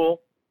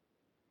school.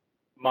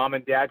 Mom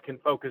and dad can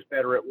focus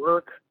better at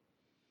work.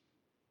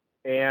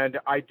 And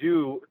I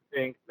do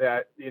think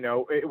that, you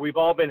know, we've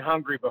all been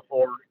hungry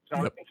before.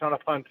 It's not a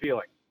fun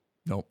feeling.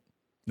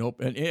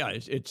 Nope. And yeah,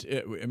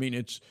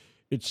 it's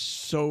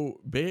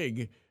so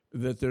big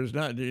that there's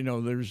not, you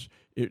know,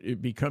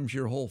 it becomes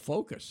your whole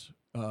focus.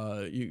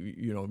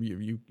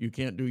 You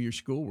can't do your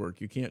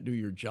schoolwork. You can't do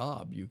your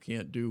job. You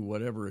can't do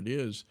whatever it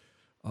is.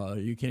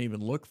 You can't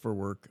even look for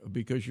work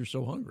because you're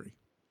so hungry.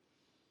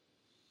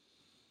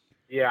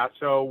 Yeah.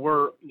 So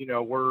we're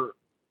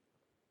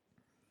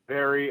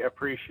very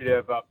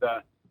appreciative of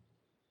the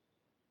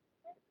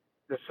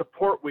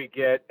support we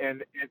get,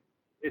 and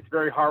it's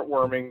very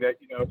heartwarming that,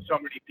 you know, so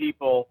many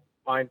people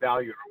find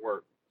value in our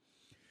work.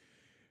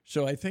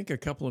 So I think a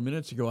couple of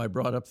minutes ago I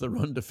brought up the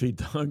Run to Feed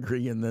the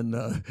Hungry, and then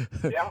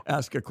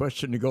ask a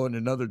question to go in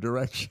another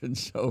direction.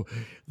 So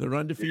the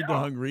Run to Feed the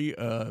Hungry,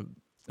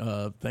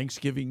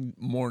 Thanksgiving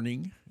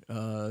morning.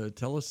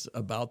 Tell us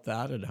about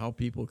that and how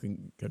people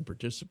can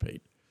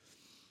participate.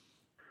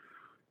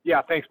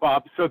 Yeah, thanks,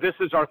 Bob. So this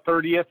is our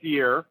 30th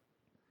year.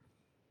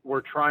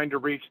 We're trying to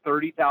reach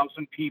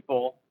 30,000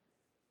 people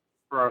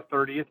for our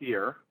 30th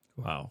year.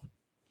 Wow.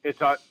 It's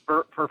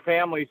for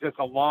families, it's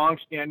a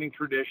long-standing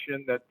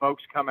tradition that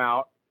folks come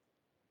out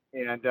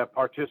and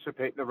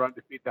participate in the Run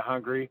to Feed the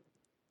Hungry.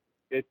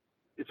 It's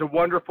a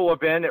wonderful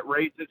event. It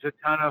raises a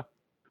ton of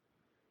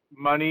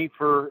money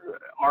for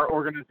our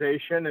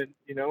organization, and,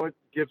 you know, it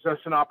gives us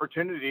an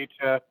opportunity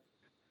to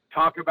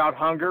talk about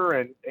hunger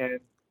and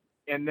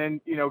then,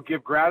 you know,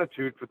 give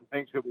gratitude for the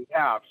things that we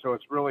have. So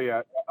it's really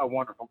a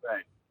wonderful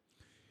day.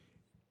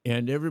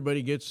 And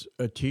everybody gets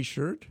a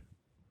T-shirt.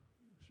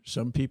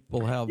 Some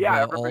people have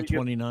all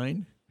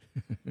 29.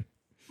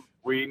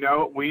 We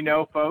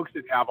know folks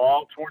that have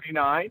all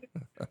 29.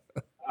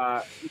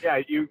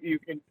 You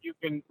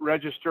can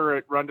register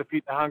at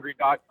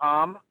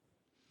runtofeedthehungry.com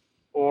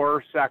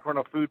or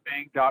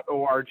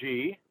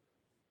sacramentofoodbank.org.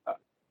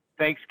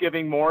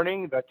 Thanksgiving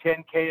morning, the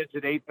 10K is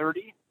at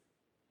 8:30,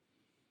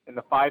 and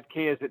the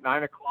 5K is at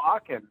 9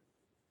 o'clock. And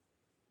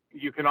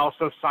you can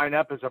also sign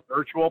up as a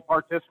virtual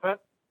participant.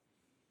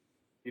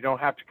 You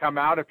don't have to come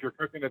out if you're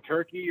cooking a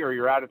turkey or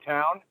you're out of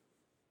town.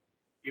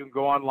 You can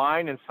go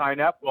online and sign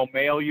up. We'll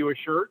mail you a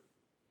shirt,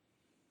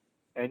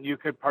 and you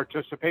could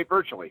participate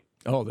virtually.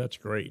 Oh, that's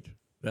great.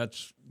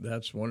 That's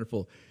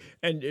wonderful.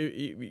 And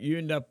you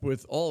end up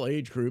with all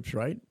age groups,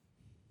 right?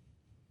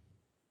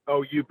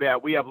 Oh, you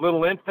bet. We have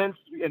little infants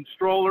in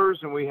strollers,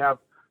 and we have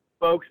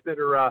folks that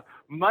are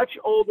much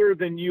older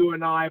than you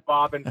and I,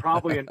 Bob, and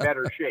probably in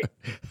better shape.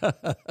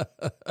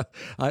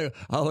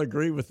 I'll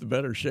agree with the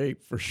better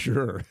shape for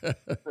sure.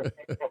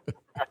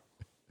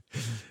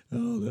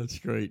 Oh, that's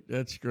great.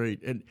 That's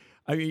great. And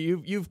I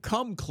mean, you've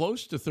come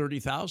close to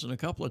 30,000 a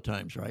couple of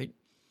times, right?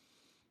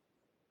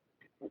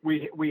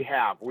 We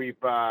have.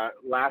 We've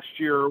last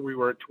year we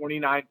were at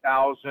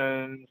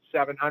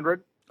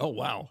 29,700. Oh,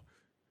 wow.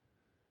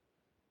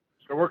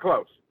 So we're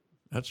close.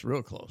 That's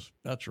real close.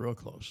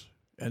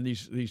 And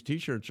these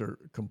T-shirts are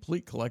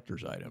complete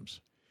collector's items.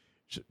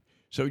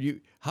 So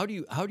how do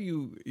you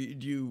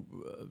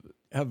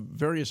have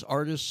various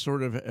artists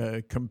sort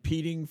of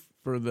competing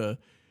for the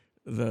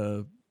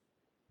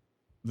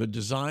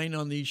design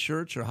on these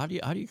shirts, or how do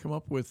you come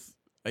up with?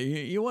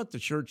 You want the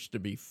shirts to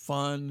be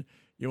fun,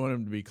 you want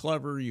them to be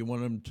clever, you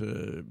want them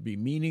to be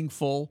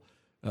meaningful,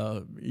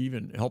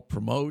 even help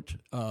promote.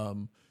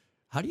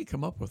 How do you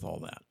come up with all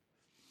that?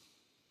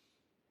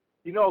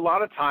 You know, a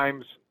lot of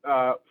times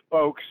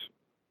folks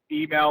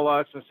email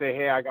us and say,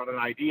 "Hey, I got an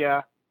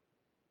idea."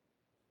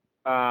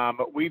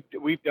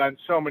 We've done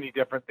so many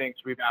different things.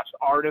 We've asked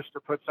artists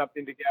to put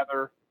something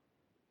together.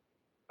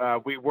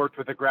 We worked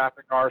with a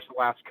graphic artist the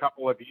last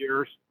couple of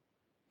years.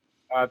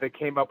 They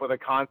came up with a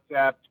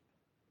concept.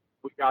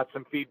 We got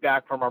some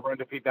feedback from our Run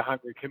to Feed the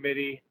Hungry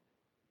committee.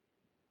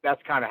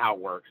 That's kind of how it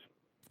works.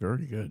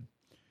 Very good.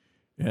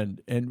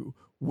 And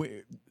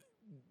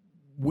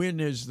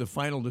when is the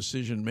final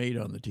decision made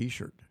on the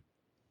T-shirt?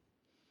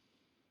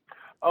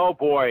 Oh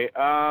boy,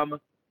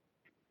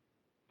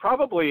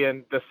 probably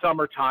in the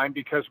summertime,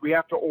 because we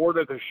have to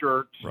order the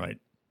shirts right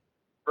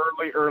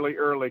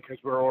early because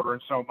we're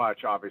ordering so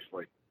much,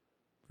 obviously.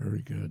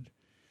 Very good.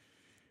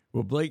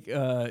 Well, Blake,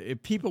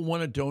 if people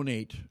want to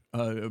donate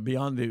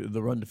beyond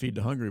the Run to Feed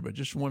the Hungry, but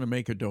just want to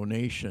make a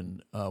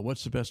donation,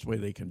 what's the best way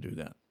they can do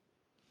that?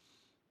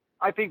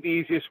 I think the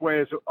easiest way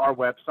is our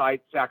website,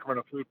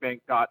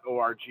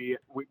 sacramentofoodbank.org.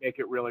 We make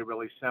it really,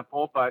 really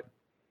simple, but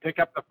pick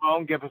up the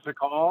phone, give us a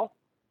call,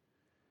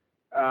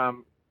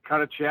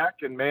 cut a check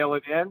and mail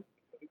it in.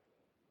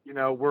 You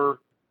know,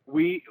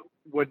 we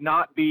would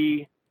not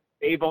be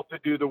able to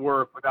do the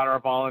work without our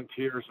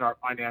volunteers and our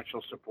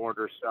financial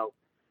supporters. So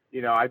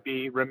I'd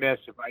be remiss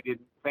if I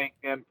didn't thank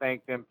them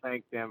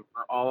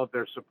for all of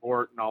their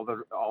support and all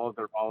of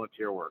their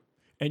volunteer work.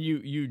 And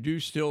you do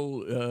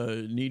still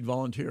need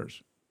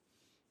volunteers.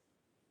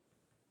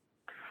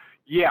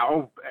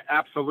 Yeah,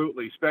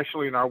 absolutely.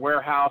 Especially in our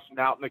warehouse and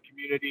out in the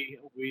community,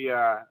 we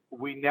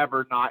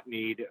never not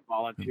need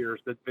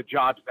volunteers. The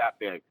job's that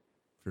big.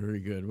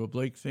 Very good. Well,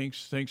 Blake,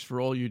 thanks for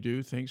all you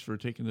do. Thanks for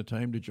taking the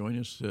time to join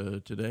us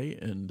today,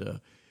 and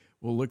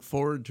we'll look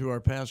forward to our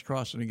paths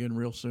crossing again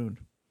real soon.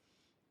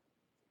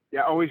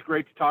 Yeah, always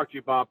great to talk to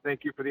you, Bob.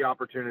 Thank you for the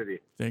opportunity.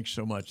 Thanks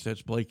so much.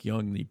 That's Blake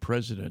Young, the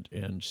president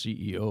and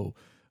CEO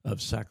of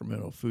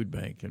Sacramento Food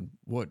Bank, and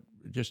what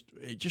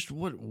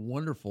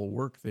wonderful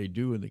work they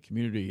do in the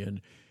community. And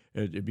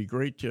it'd be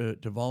great to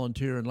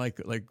volunteer. And like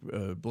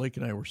Blake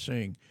and I were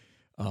saying,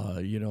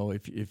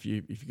 if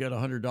you got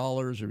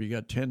 $100 or you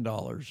got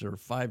 $10 or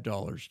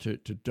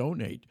 $5 to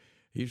donate,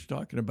 he's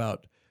talking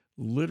about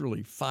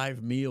literally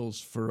 5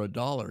 meals for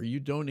 $1. You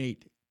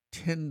donate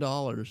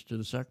 $10 to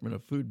the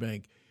Sacramento Food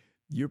Bank,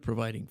 you're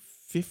providing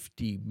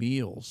 50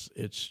 meals.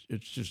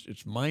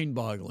 It's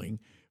mind-boggling,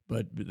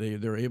 but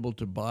they're able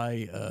to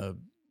buy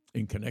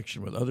in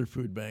connection with other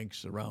food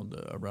banks around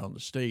the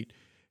state,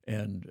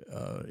 and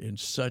in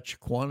such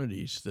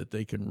quantities that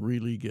they can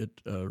really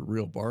get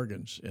real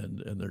bargains,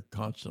 and they're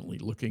constantly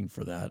looking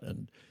for that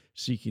and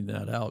seeking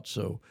that out.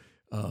 So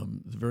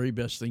the very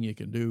best thing you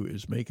can do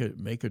is make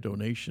a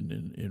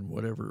donation in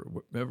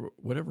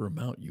whatever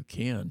amount you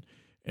can,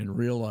 and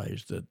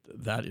realize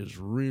that is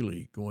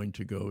really going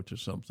to go to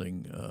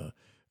something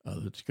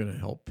that's going to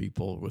help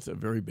people with the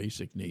very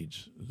basic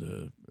needs,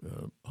 the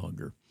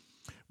hunger.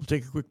 We'll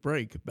take a quick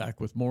break.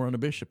 Back with more on the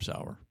Bishop's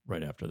Hour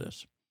right after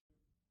this.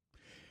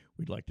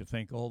 We'd like to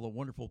thank all the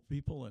wonderful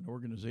people and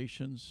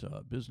organizations,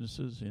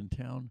 businesses in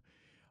town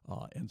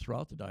and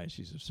throughout the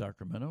Diocese of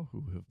Sacramento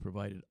who have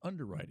provided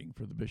underwriting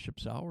for the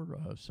Bishop's Hour,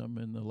 some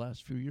in the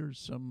last few years,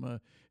 some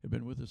have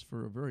been with us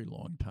for a very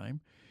long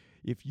time.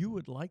 If you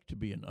would like to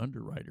be an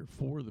underwriter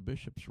for the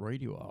Bishop's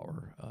Radio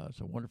Hour, it's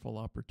a wonderful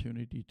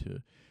opportunity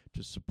to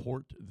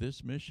support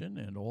this mission,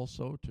 and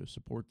also to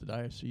support the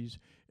diocese,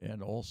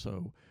 and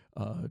also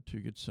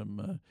to get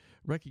some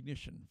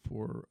recognition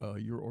for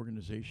your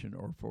organization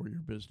or for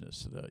your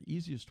business. The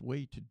easiest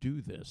way to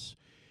do this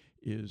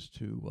is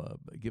to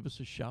give us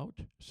a shout,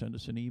 send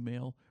us an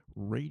email,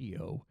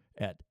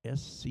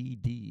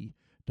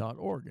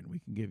 radio@scd.org, and we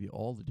can give you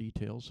all the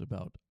details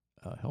about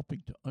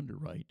helping to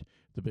underwrite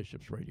the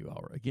Bishop's Radio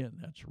Hour. Again,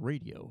 that's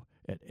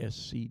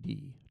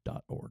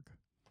radio@scd.org.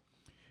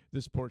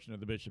 This portion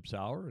of the Bishop's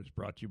Hour is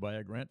brought to you by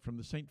a grant from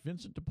the St.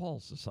 Vincent de Paul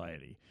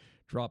Society.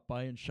 Drop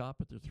by and shop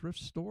at their thrift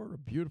store, a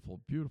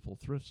beautiful, beautiful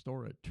thrift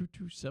store at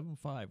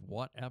 2275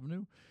 Watt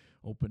Avenue.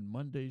 Open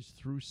Mondays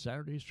through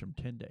Saturdays from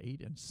 10 to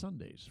 8 and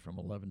Sundays from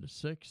 11 to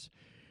 6.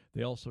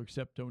 They also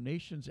accept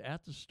donations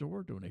at the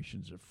store,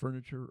 donations of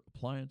furniture,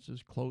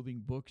 appliances,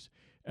 clothing, books,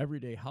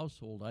 everyday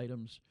household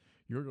items.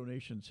 Your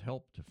donations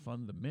help to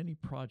fund the many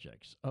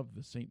projects of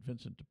the St.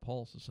 Vincent de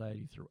Paul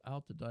Society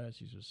throughout the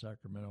Diocese of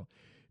Sacramento.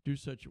 Do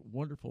such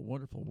wonderful,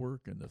 wonderful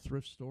work, and the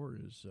thrift store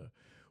is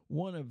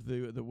one of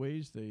the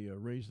ways they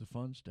raise the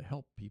funds to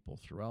help people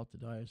throughout the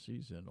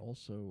diocese, and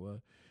also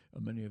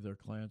many of their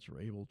clients are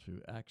able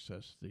to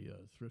access the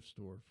thrift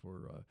store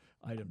for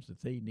items that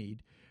they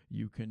need.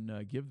 You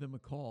can give them a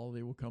call.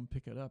 They will come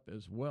pick it up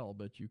as well,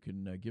 but you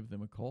can give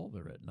them a call.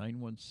 They're at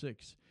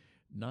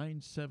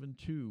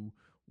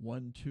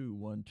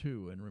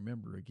 916-972-1212. And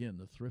remember, again,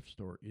 the thrift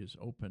store is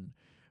open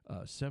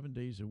 7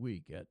 days a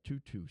week at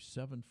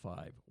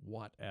 2275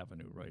 Watt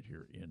Avenue right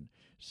here in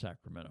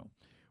Sacramento.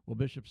 Well,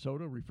 Bishop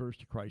Soto refers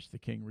to Christ the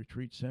King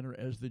Retreat Center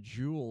as the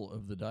jewel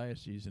of the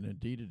diocese, and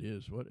indeed it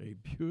is. What a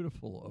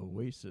beautiful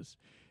oasis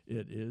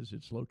it is.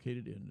 It's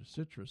located in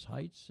Citrus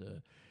Heights,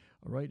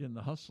 right in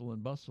the hustle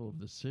and bustle of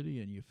the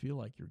city, and you feel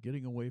like you're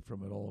getting away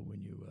from it all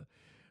when you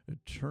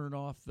turn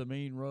off the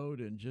main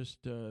road and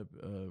just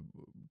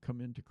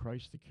come into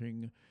Christ the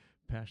King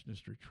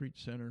Passionist Retreat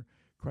Center.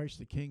 Christ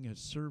the King has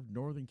served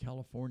Northern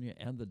California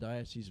and the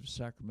Diocese of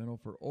Sacramento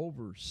for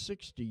over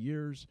 60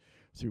 years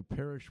through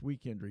parish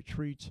weekend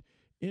retreats,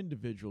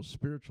 individual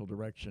spiritual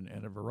direction,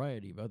 and a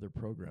variety of other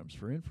programs.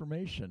 For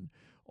information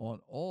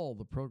on all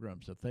the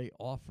programs that they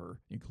offer,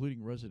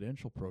 including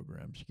residential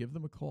programs, give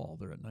them a call.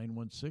 They're at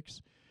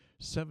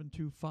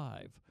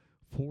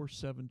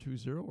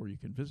 916-725-4720, or you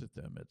can visit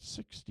them at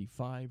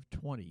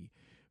 6520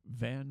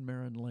 Van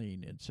Maren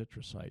Lane in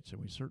Citrus Heights.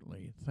 And we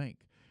certainly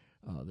thank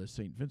the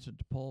St. Vincent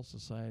de Paul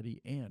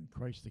Society and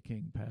Christ the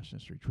King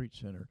Passionist Retreat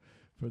Center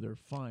for their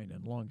fine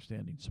and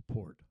long-standing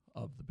support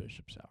of the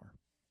Bishop's Hour.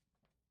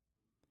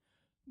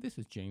 This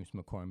is James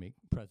McCormick,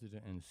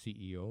 President and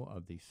CEO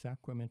of the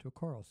Sacramento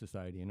Choral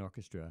Society and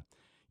Orchestra.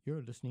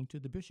 You're listening to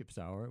the Bishop's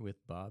Hour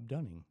with Bob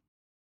Dunning.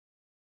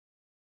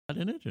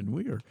 In it, and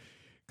we are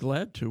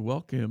glad to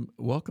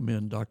welcome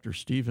in Dr.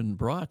 Stephen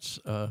Braatz,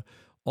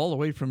 all the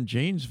way from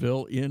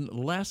Janesville in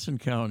Lassen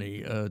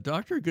County.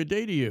 Doctor, good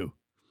day to you.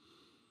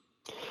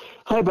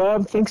 Hi,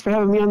 Bob. Thanks for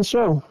having me on the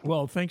show.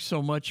 Well, thanks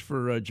so much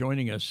for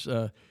joining us.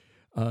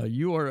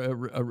 You are a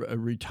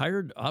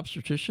retired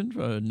obstetrician,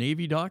 a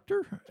Navy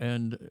doctor,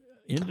 and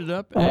ended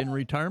up in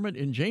retirement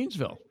in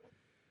Janesville.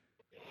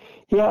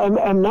 Yeah,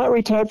 I'm not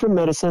retired from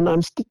medicine.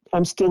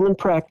 I'm still in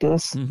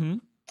practice,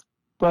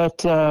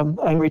 but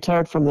I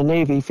retired from the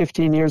Navy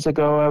 15 years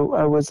ago.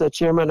 I was a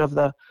chairman of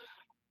the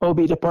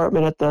OB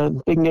department at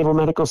the big Naval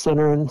Medical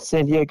Center in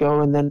San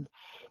Diego, and then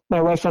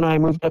my wife and I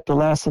moved up to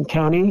Lassen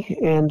County,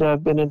 and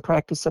I've been in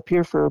practice up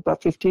here for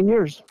about 15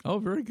 years. Oh,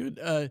 very good.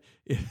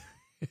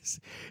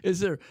 Is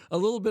there a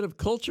little bit of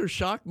culture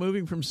shock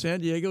moving from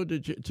San Diego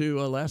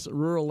to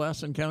rural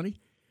Lassen County?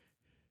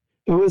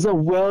 It was a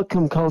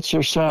welcome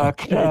culture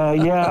shock.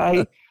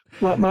 Okay.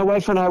 My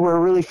wife and I were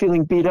really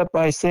feeling beat up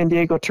by San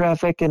Diego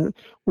traffic, and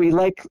we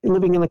like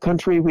living in the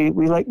country. We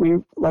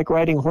like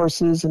riding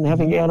horses and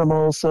having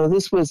animals. So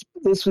this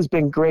has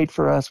been great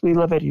for us. We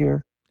love it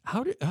here.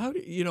 How do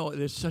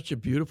it's such a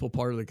beautiful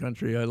part of the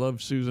country. I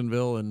love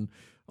Susanville and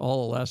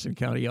all of Lassen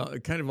County,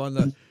 kind of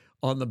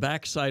on the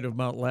backside of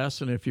Mount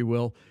Lassen, if you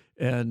will.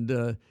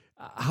 And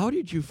how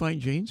did you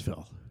find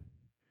Janesville?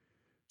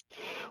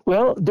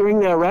 Well, during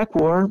the Iraq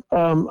War,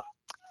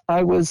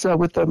 I was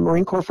with the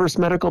Marine Corps 1st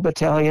Medical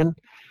Battalion,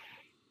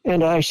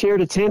 and I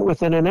shared a tent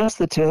with an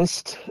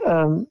anesthetist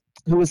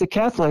who was a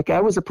Catholic. I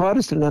was a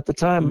Protestant at the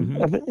time,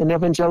 an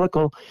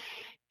evangelical,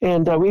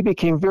 and we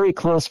became very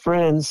close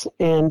friends.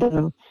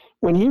 And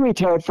when he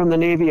retired from the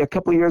Navy a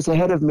couple of years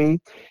ahead of me,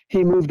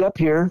 he moved up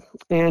here,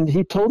 and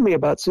he told me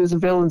about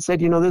Susanville and said,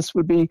 this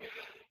would be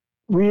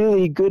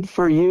really good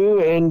for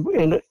you,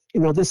 and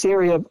this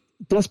area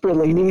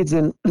desperately needs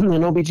an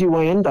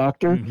OBGYN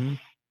doctor.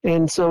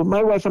 And so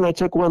my wife and I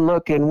took one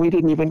look, and we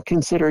didn't even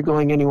consider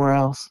going anywhere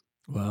else.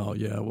 Wow,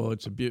 yeah. Well,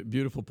 it's a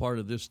beautiful part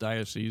of this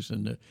diocese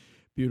and a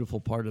beautiful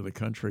part of the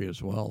country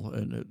as well.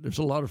 And there's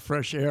a lot of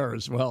fresh air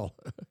as well.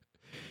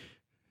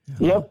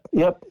 Yep.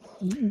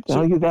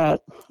 Value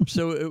that.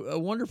 So a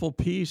wonderful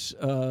piece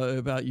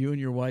about you and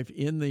your wife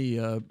in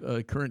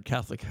the current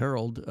Catholic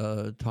Herald,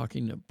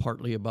 talking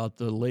partly about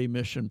the lay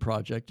mission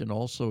project and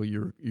also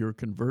your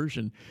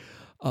conversion.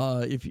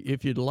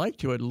 If you'd like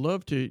to, I'd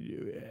love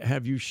to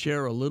have you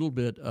share a little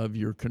bit of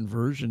your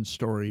conversion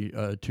story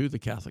to the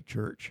Catholic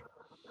Church.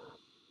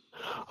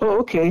 Oh,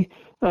 okay.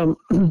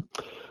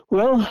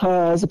 Well,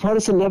 as a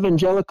Protestant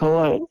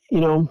evangelical,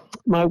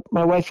 my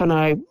wife and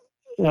I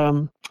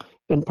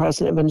been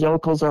Protestant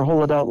evangelicals our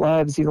whole adult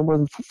lives, more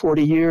than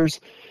 40 years,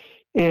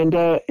 and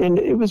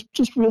it was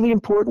just really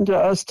important to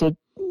us to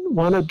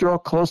want to draw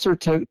closer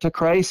to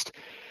Christ,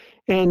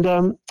 and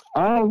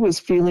I was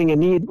feeling a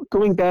need,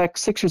 going back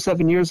 6 or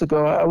 7 years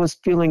ago, I was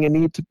feeling a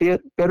need to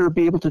better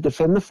be able to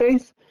defend the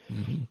faith.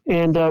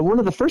 And one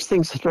of the first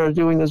things I started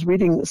doing was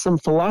reading some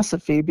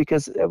philosophy,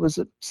 because it was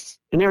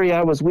an area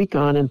I was weak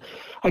on. And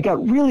I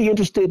got really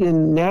interested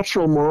in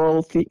natural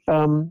moral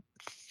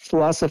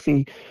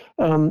philosophy.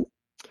 I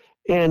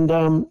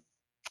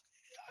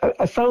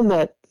found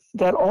that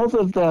all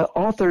of the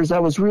authors I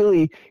was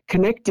really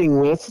connecting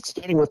with,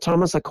 starting with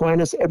Thomas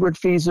Aquinas, Edward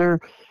Feser,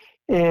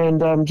 and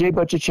J.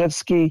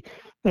 Budziszewski,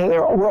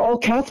 we're all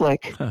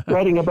Catholic,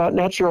 writing about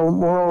natural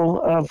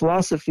moral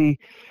philosophy.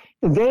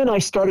 And then I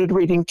started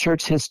reading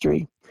church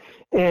history.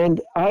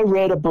 And I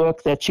read a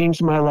book that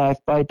changed my life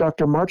by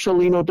Dr.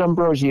 Marcellino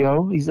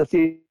D'Ambrosio. He's a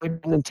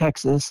theologian in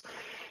Texas.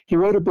 He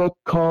wrote a book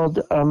called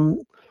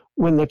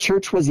When the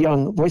Church Was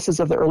Young, Voices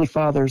of the Early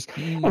Fathers.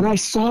 And I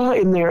saw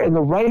in there, in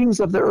the writings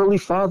of the early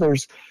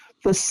fathers,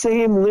 the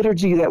same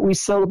liturgy that we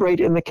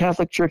celebrate in the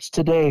Catholic Church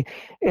today,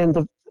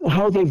 and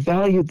how they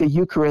valued the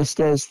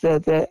Eucharist as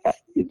the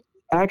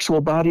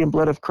actual body and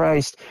blood of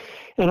Christ.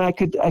 And I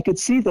could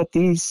see that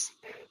these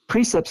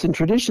precepts and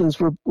traditions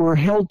were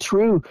held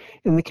true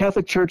in the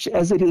Catholic Church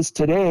as it is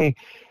today.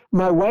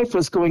 My wife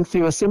was going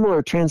through a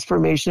similar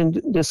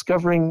transformation,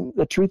 discovering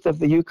the truth of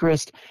the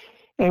Eucharist,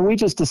 and we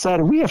just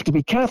decided we have to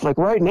be Catholic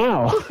right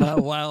now.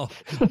 Wow.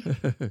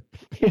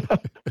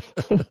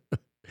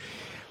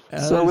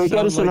 So we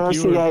got us an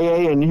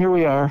RCIA, and here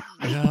we are.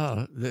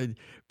 Yeah,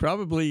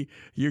 probably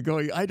you're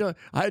going, I don't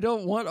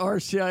want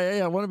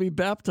RCIA. I want to be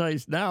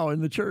baptized now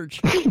in the church.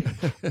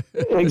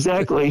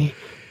 Exactly.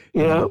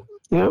 Yeah.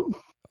 Yep.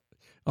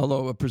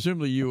 Although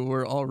presumably you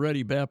were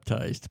already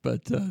baptized,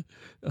 but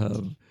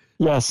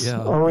yes,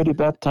 already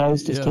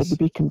baptized. Just had to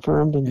be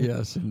confirmed.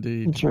 Yes,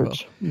 indeed. In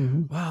church.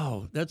 Well,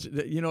 wow, that's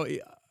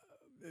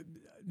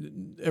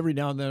every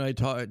now and then I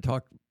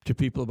talk to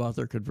people about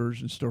their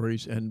conversion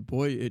stories, and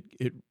boy,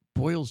 it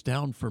boils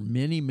down for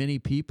many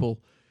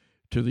people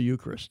to the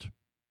Eucharist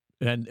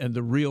and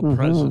the real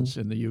presence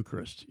in the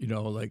Eucharist.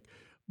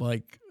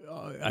 Like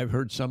I've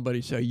heard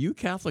somebody say, "You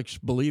Catholics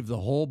believe the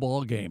whole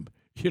ball game."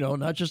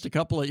 Not just a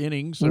couple of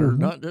innings or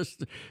not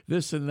just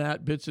this and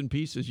that, bits and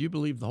pieces. You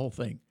believe the whole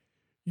thing,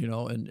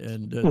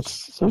 and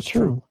it's so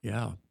true.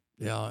 Yeah.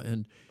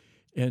 And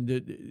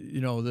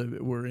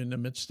we're in the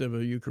midst of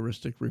a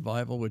Eucharistic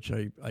revival, which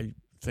I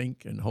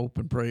think and hope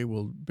and pray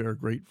will bear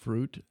great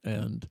fruit,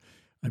 and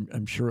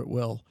I'm sure it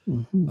will.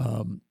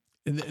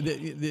 And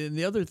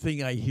the other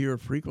thing I hear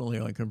frequently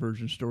on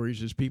conversion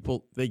stories is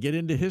people, they get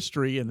into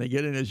history and they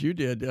get in, as you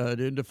did,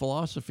 into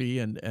philosophy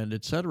and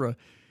et cetera.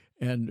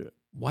 And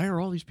why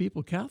are all these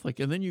people Catholic?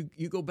 And then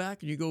you go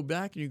back and you go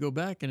back and you go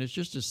back, and it's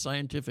just a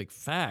scientific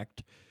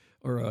fact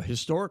or a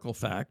historical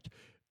fact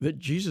that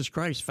Jesus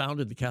Christ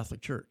founded the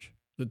Catholic Church,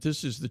 that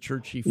this is the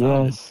church he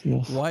founded.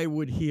 Yes. Why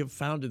would he have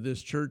founded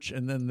this church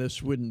and then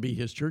this wouldn't be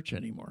his church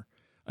anymore?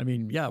 I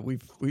mean, yeah,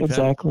 we've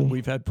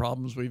had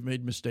problems, we've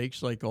made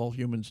mistakes like all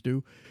humans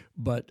do,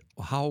 but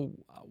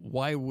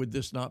why would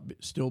this not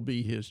still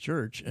be his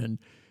church? And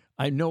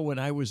I know when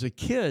I was a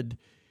kid,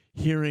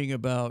 hearing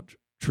about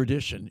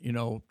tradition,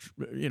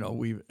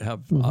 we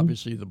have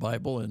obviously the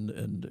Bible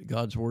and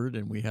God's word,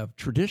 and we have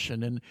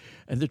tradition, and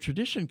the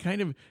tradition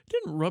kind of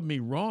didn't rub me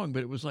wrong,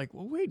 but it was like,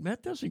 well, wait,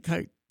 that doesn't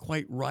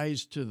quite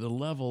rise to the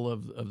level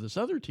of this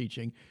other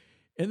teaching.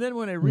 And then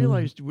when I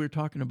realized we were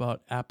talking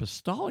about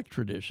apostolic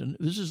tradition,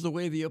 this is the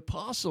way the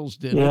apostles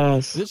did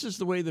it. This is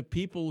the way the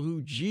people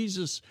who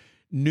Jesus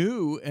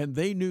knew, and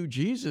they knew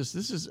Jesus.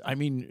 This is,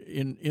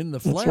 in the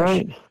flesh,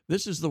 right.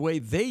 This is the way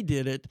they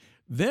did it.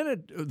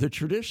 Then the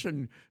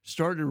tradition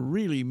started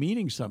really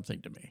meaning something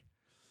to me.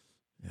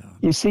 Yeah.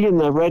 You see in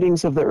the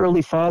writings of the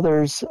early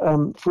fathers,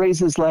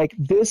 phrases like,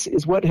 this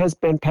is what has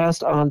been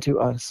passed on to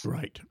us.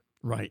 Right.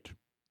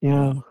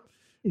 Yeah.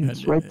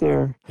 It's right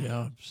there.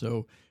 Yeah.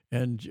 So,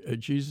 and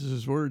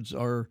Jesus' words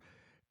are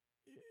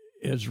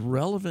as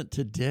relevant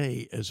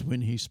today as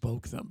when he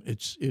spoke them.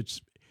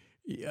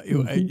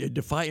 I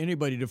defy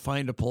anybody to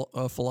find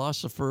a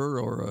philosopher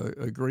or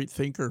a great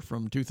thinker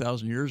from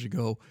 2,000 years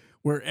ago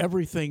where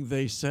everything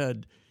they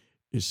said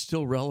is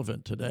still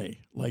relevant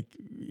today. Like,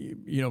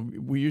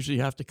 we usually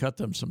have to cut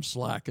them some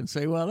slack and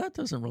say, well, that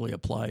doesn't really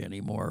apply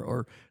anymore,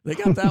 or they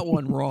got that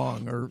one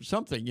wrong, or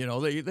something.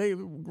 They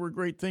were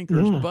great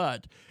thinkers,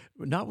 but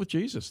not with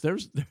Jesus.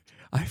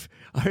 I've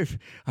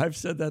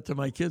said that to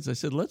my kids. I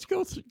said, let's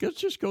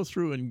just go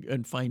through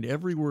and find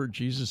every word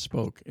Jesus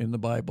spoke in the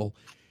Bible,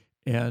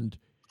 and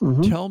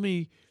tell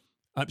me.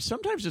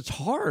 Sometimes it's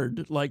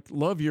hard, like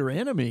love your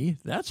enemy.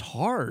 That's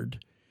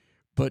hard,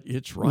 but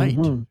it's right.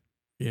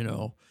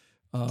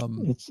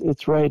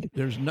 It's right.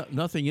 There's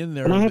nothing in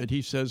there that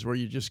he says where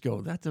you just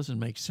go, that doesn't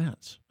make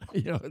sense.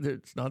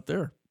 It's not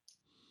there.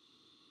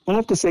 I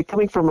have to say,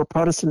 coming from a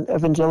Protestant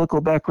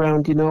evangelical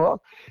background,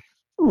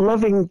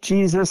 loving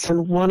Jesus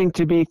and wanting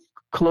to be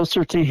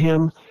closer to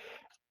him,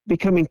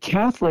 becoming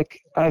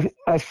Catholic,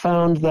 I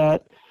found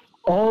that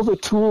all the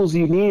tools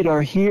you need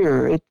are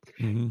here.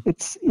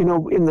 It's,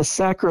 in the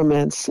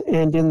sacraments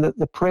and in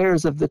the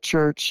prayers of the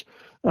church,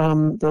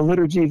 the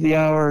liturgy of the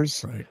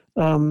hours,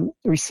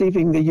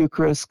 receiving the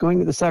Eucharist, going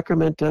to the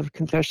sacrament of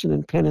confession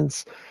and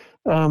penance,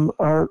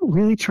 are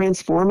really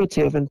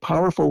transformative and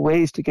powerful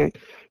ways to get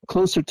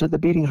closer to the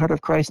beating heart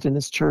of Christ and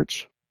his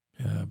church.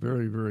 Yeah,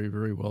 very, very,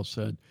 very well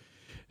said.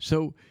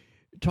 So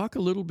talk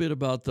a little bit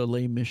about the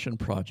Lay Mission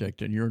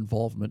Project and your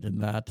involvement in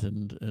that,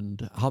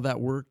 and how that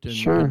worked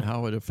and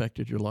how it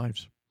affected your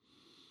lives.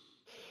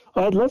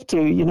 Well, I'd love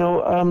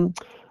to.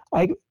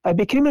 I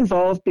became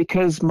involved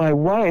because my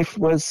wife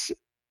was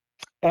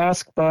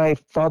asked by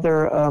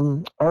Father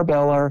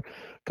Arbel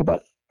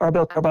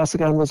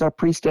Carbasagan was our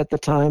priest at the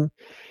time,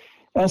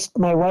 asked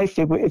my wife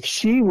if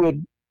she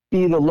would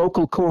be the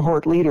local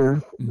cohort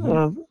leader,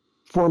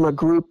 form a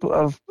group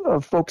of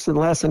folks in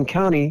Lassen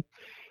County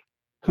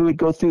who would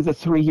go through the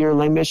 3-year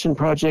Lay Mission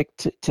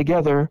Project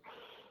together.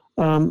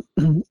 And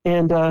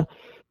the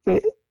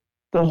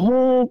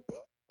whole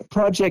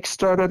project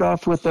started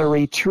off with a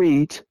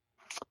retreat,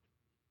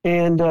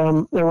 and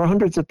there were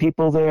hundreds of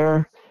people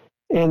there,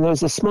 and there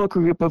was a small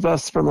group of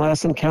us from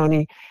Lassen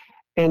County,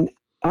 and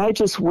I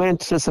just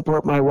went to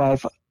support my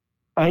wife.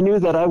 I knew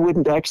that I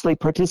wouldn't actually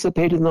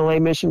participate in the Lay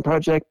Mission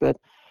Project, but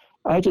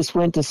I just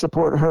went to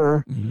support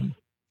her.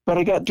 But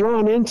I got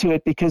drawn into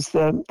it because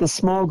the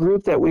small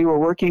group that we were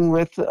working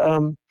with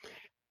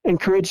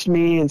encouraged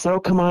me and said, oh,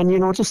 come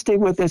on, just stay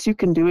with us. You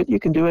can do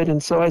it.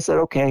 And so I said,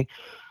 okay,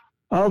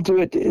 I'll do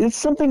it. It's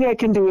something I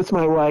can do with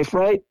my wife,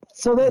 right?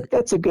 So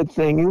that's a good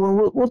thing.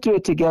 We'll do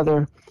it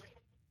together.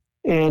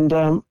 And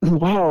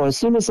wow, as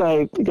soon as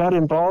I got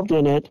involved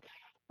in it,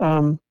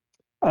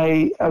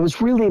 I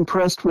was really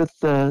impressed with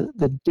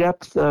the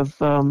depth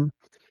of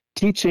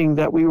teaching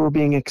that we were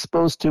being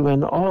exposed to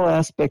in all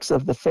aspects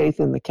of the faith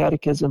and the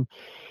catechism.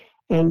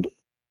 And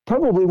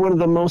probably one of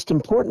the most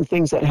important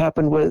things that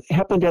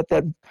happened at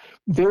that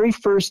very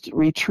first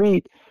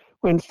retreat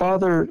when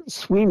Father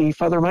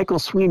Michael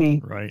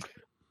Sweeney,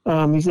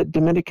 he's a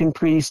Dominican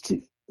priest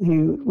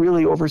who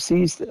really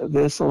oversees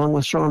this along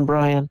with Sean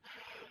Bryan,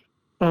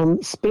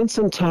 spent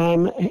some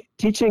time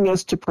teaching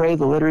us to pray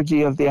the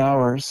liturgy of the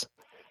hours.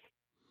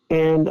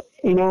 And,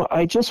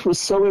 I just was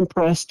so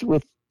impressed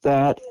with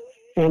that.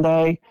 And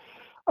I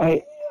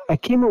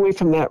came away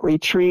from that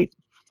retreat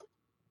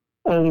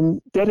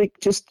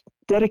just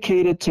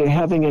dedicated to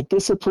having a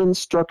disciplined,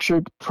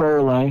 structured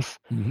prayer life.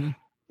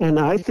 And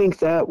I think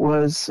that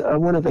was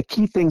one of the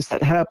key things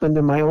that happened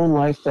in my own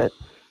life, that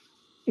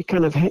it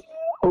kind of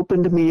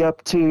opened me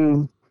up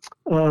to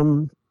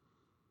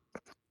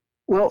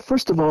Well,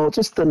 first of all,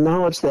 just the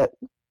knowledge that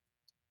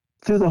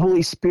through the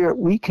Holy Spirit,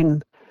 we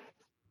can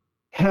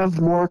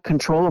have more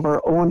control of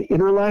our own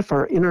inner life,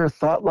 our inner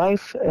thought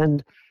life,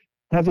 and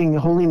having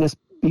holiness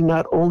be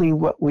not only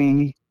what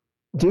we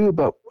do,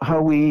 but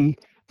how we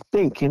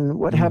think and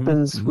what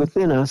happens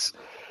within us.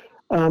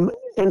 And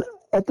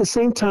at the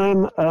same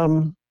time,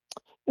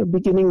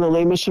 beginning the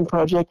Lay Mission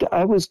Project,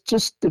 I was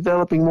just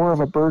developing more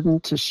of a burden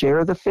to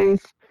share the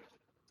faith.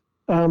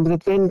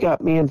 That then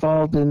got me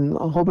involved in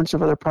a whole bunch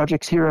of other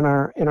projects here in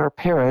our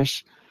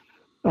parish.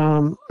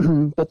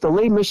 But the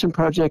Lay Mission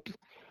Project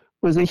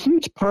was a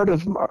huge part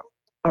of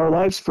our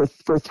lives for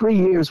 3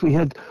 years. We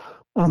had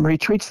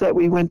retreats that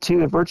we went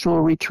to,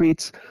 virtual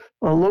retreats,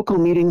 local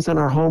meetings in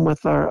our home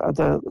with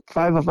the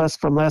 5 of us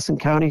from Lassen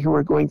County who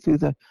were going through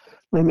the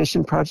Lay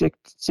Mission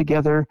Project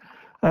together.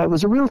 It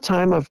was a real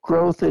time of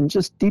growth and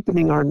just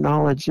deepening our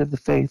knowledge of the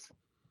faith.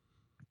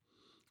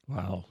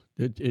 Wow.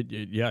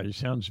 It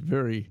sounds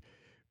very,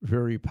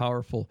 very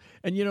powerful.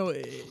 And,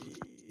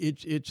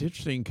 it's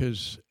interesting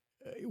because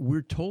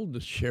we're told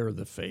to share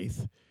the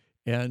faith.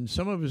 And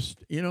some of us,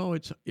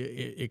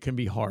 it can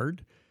be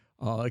hard.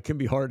 It can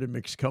be hard in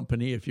mixed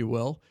company, if you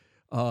will.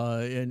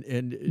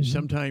 And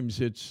sometimes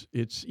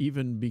it's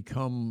even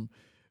become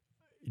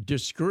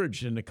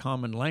discouraged in the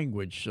common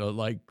language.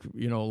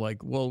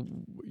 Well,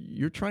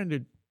 you're trying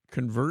to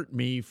convert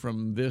me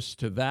from this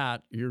to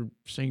that. You're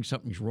saying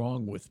something's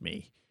wrong with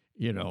me.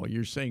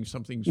 You're saying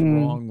something's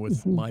wrong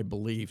with my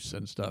beliefs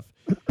and stuff.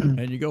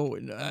 And you go,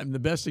 the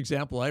best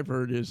example I've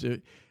heard is,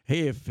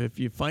 hey, if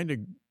you find a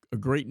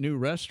great new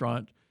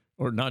restaurant,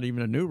 or not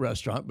even a new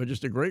restaurant, but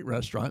just a great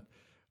restaurant,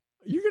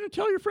 you're going to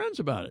tell your friends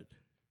about it.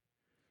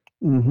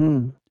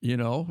 And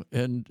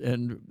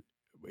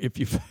if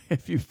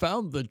you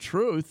found the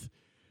truth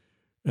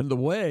and the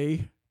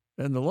way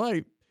and the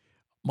light,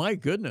 my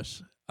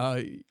goodness,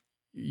 it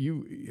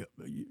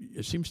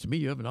seems to me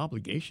you have an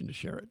obligation to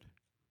share it.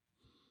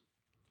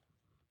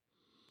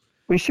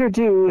 We sure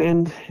do,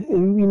 and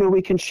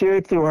we can share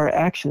it through our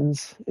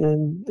actions,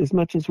 and as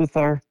much as with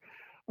our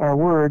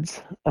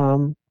words.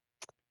 I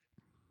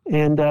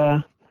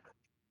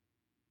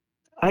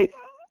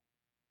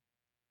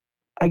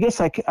guess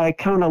I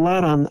count a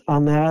lot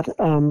on that.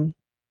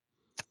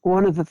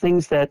 One of the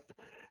things that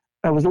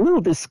I was a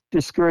little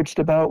discouraged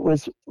about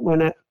was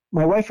when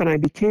my wife and I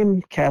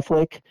became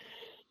Catholic.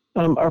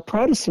 Our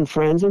Protestant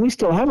friends, and we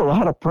still have a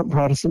lot of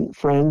Protestant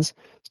friends,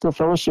 still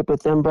fellowship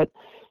with them, but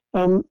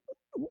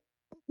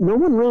no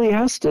one really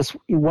asked us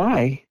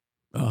why,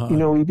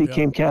 we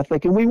became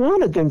Catholic, and we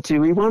wanted them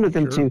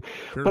to.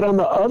 Sure. But on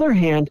the other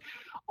hand,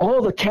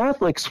 all the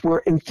Catholics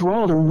were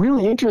enthralled and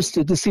really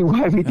interested to see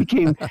why we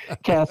became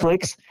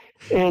Catholics.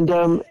 And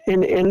a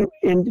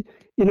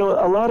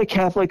lot of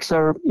Catholics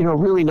are,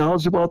 really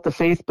knowledgeable about the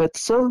faith, but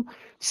some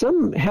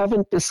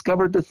haven't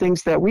discovered the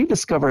things that we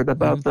discovered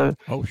about the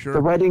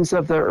writings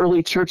of the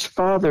early church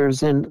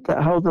fathers and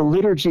how the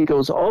liturgy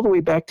goes all the way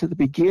back to the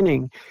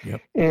beginning.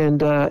 Yep.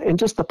 And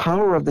just the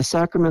power of the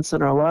sacraments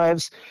in our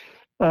lives.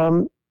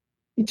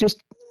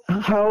 Just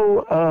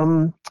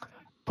how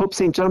Pope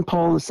St. John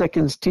Paul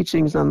II's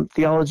teachings on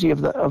theology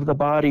of the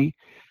body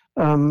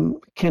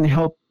can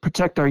help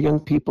protect our young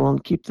people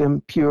and keep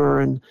them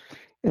pure and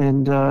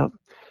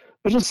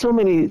there's just so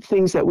many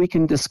things that we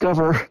can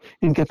discover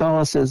in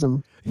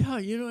Catholicism. Yeah,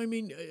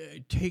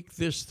 take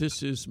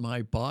this is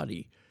my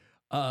body.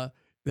 That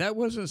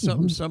wasn't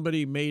something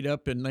somebody made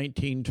up in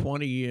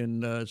 1920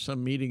 in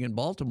some meeting in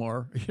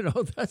Baltimore.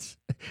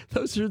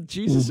 Those are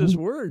Jesus's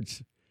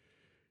words.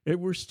 And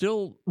we're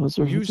still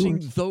using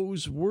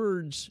those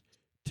words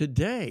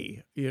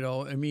today.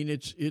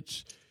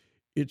 It's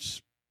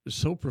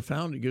so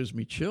profound it gives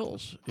me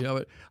chills.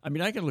 I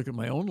can look at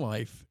my own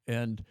life,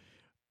 and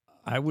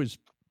I was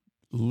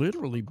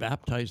literally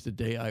baptized the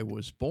day I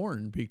was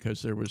born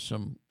because there was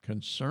some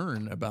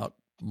concern about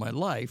my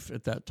life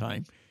at that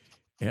time.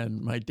 And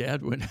my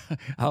dad went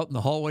out in the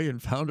hallway and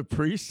found a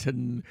priest,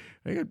 and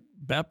I got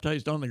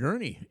baptized on the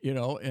gurney,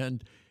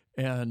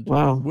 and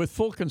wow. With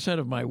full consent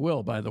of my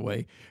will, by the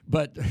way.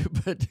 But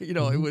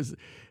it was,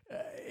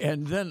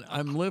 and then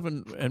I'm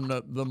living, and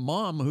the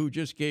mom who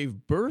just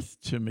gave birth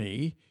to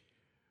me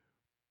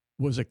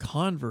was a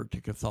convert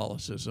to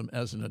Catholicism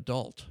as an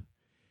adult.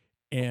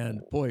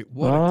 And boy,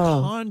 what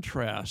a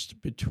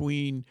contrast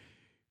between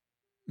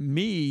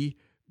me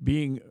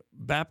being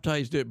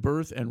baptized at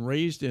birth and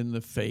raised in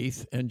the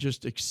faith and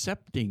just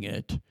accepting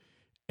it,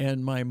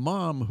 and my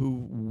mom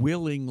who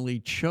willingly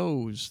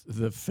chose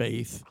the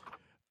faith.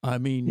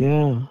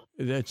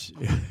 That's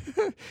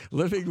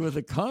living with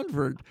a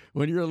convert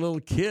when you're a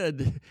little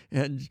kid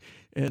and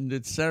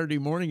it's Saturday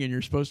morning and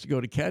you're supposed to go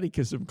to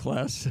catechism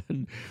class,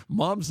 and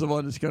mom's the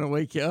one that's going to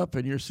wake you up,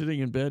 and you're sitting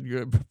in bed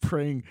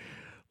praying,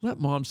 let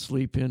mom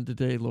sleep in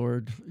today,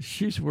 Lord.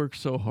 She's worked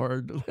so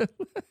hard.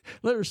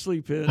 Let her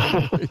sleep in,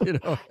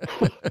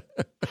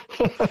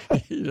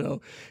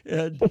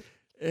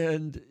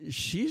 and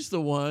she's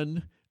the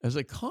one as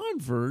a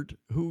convert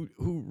who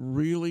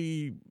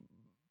really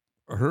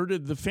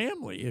herded the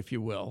family, if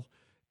you will.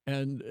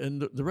 And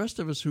the rest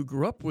of us who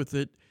grew up with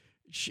it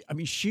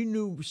she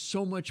knew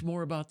so much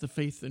more about the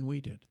faith than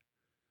we did.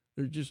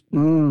 There's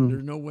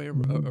no way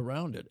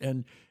around it.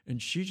 And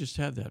she just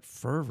had that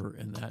fervor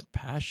and that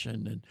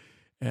passion,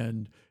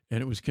 and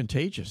it was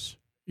contagious.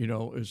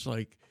 It's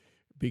like,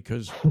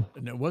 because,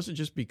 and it wasn't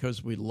just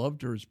because we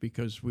loved her, it's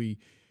because we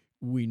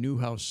knew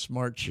how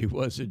smart she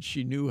was, and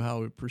she knew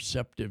how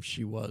perceptive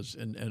she was,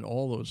 and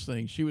all those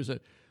things. She was a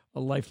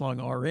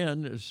lifelong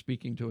RN,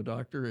 speaking to a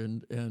doctor,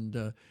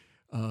 and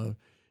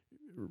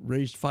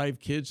raised 5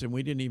 kids, and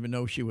we didn't even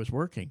know she was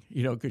working,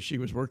 because she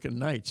was working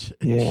nights.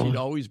 Yeah. She'd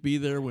always be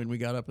there when we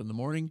got up in the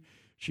morning.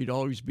 She'd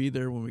always be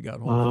there when we got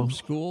home from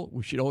school.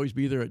 She'd always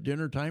be there at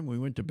dinner time when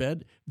we went to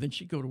bed. Then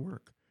she'd go to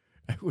work.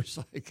 It was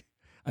like,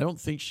 I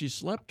don't think she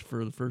slept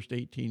for the first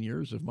 18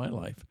 years of my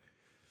life.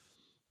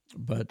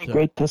 But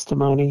great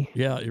testimony.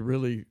 Yeah, it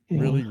really,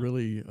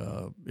 really,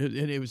 and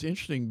it was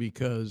interesting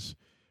because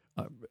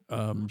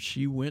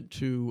she went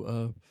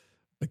to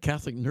a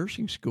Catholic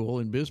nursing school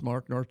in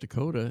Bismarck, North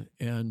Dakota,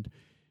 and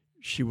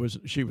she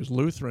was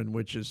Lutheran,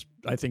 which is,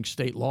 I think,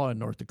 state law in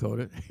North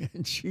Dakota,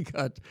 and she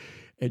got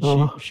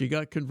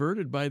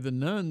converted by the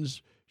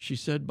nuns. She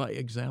said by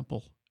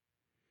example.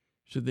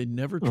 So they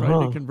never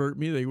tried to convert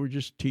me; they were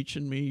just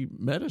teaching me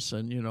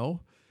medicine,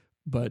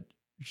 But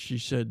she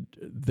said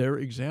their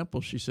example.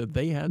 She said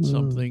they had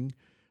something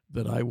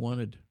that I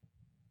wanted.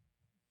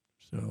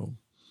 So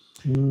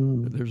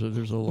there's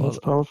a lot. That's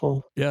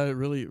powerful. Yeah, it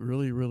really,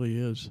 really, really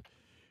is.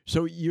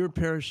 So your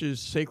parish is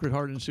Sacred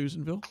Heart in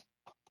Susanville?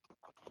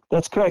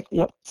 That's correct.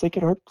 Yep,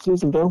 Sacred Heart,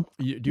 Susanville.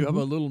 Do you have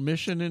a little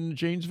mission in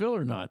Janesville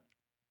or not?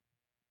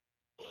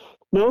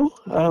 No,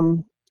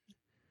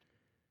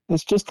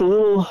 it's just a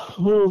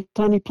little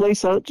tiny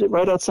place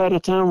right outside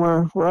of town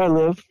where I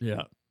live.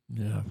 Yeah.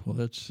 Well,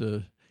 it's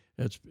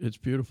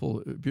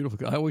beautiful.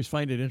 Beautiful. I always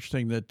find it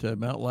interesting that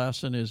Mount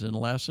Lassen is in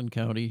Lassen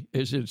County,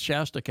 is in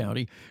Shasta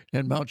County,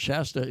 and Mount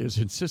Shasta is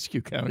in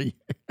Siskiyou County.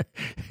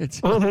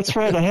 That's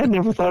right. I had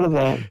never thought of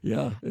that.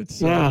 Yeah,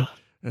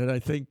 and I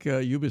think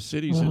Yuba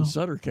City's in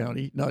Sutter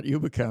County, not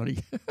Yuba County.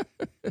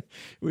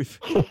 We've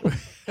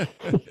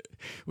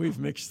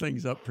mixed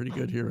things up pretty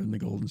good here in the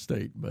Golden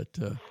State, but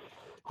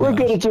we're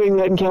good at doing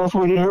that in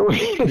California, aren't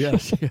we?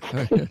 Yes,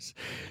 it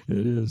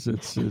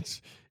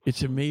is.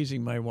 It's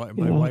amazing. My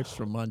wife's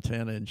from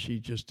Montana, and she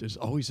just is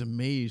always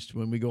amazed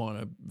when we go on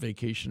a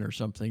vacation or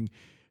something.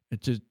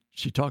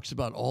 She talks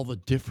about all the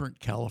different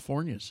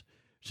Californias.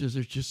 She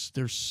says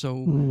there's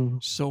so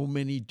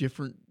many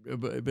different.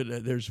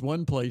 But there's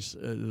one place,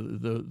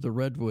 the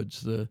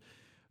Redwoods,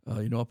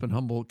 up in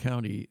Humboldt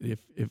County.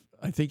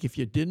 If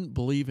you didn't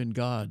believe in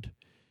God,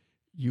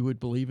 you would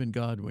believe in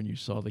God when you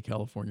saw the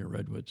California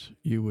Redwoods.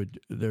 You would.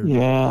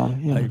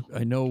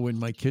 I know when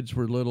my kids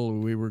were little,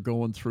 we were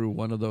going through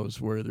one of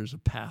those where there's a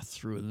path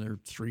through, and they're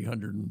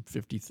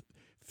 350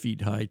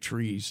 feet high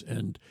trees,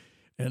 and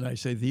I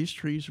say these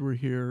trees were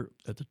here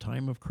at the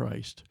time of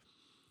Christ.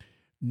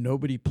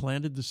 Nobody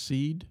planted the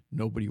seed.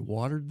 Nobody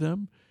watered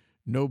them.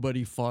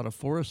 Nobody fought a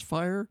forest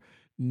fire.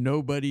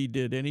 Nobody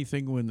did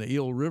anything when the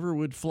Eel River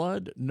would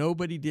flood.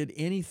 Nobody did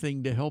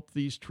anything to help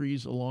these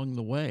trees along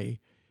the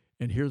way.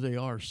 And here they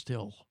are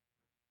still,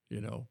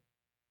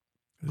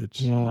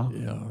 It's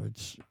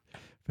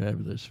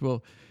fabulous.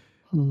 Well,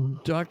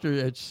 Doctor,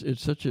 it's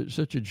such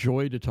a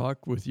joy to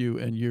talk with you,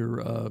 and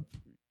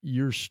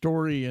your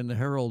story in the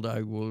Herald.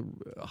 I will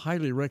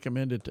highly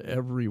recommend it to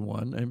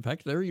everyone. In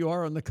fact, there you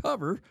are on the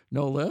cover,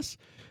 no less.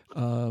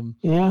 We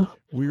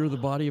are the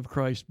body of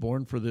Christ,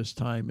 born for this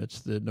time.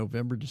 It's the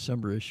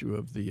November-December issue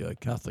of the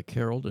Catholic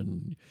Herald,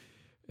 and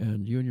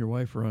you and your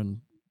wife are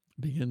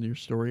begin your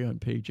story on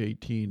page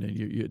 18, and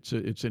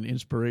it's an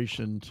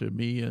inspiration to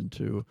me and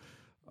to,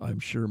 I'm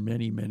sure,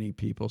 many, many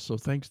people. So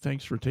thanks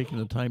for taking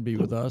the time to be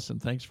with us, and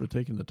thanks for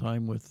taking the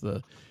time with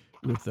the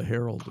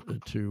Herald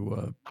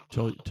to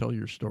tell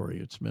your story.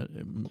 It's meant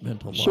a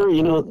lot. Sure,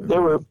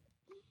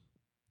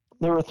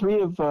 there were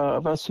 3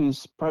 of us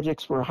whose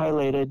projects were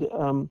highlighted: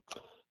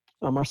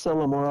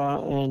 Marcella Mora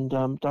and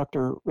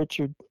Dr.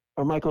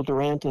 Michael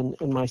Durant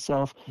and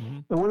myself. Mm-hmm.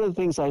 And one of the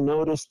things I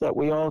noticed that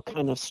we all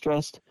kind of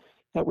stressed,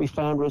 that we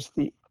found, was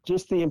the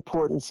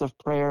importance of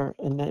prayer,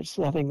 and that's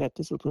having that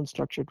disciplined,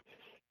 structured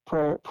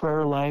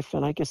prayer life.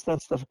 And I guess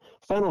that's the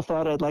final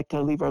thought I'd like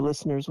to leave our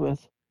listeners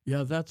with.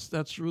 Yeah,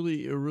 that's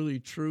really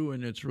true,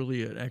 and it's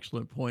really an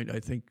excellent point. I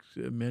think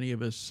many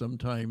of us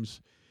sometimes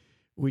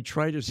we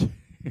try to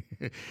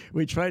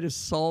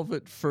solve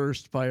it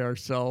first by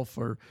ourselves,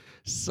 or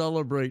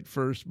celebrate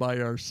first by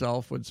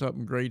ourselves when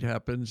something great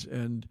happens,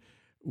 and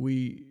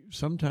we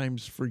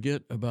sometimes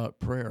forget about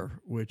prayer,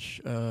 which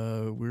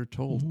we're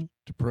told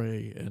to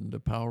pray, and the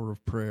power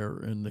of prayer,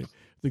 and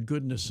the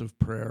goodness of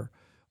prayer.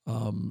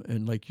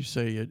 And like you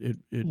say,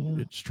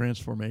 it's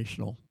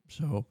transformational.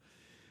 So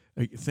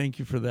thank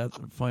you for that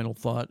final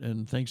thought,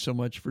 and thanks so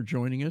much for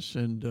joining us.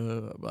 And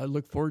I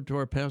look forward to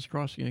our paths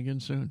crossing again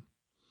soon.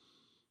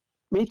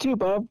 Me too,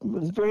 Bob. It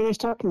was very nice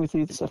talking with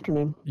you this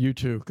afternoon. You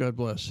too. God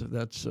bless.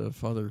 That's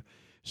Father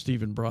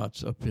Stephen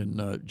Braatz up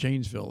in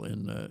Janesville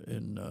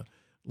in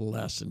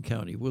Lassen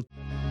County. We'll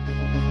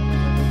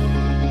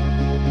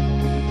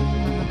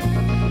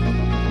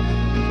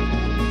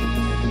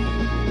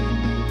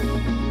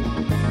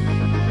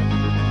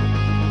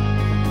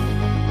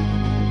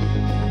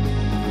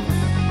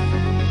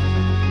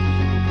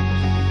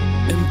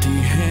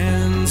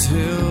is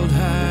held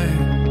high.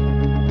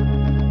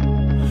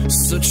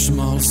 Such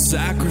small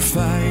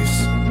sacrifice,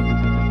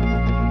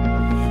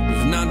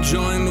 if not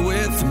joined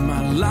with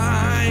my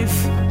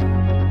life,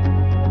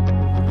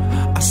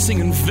 I sing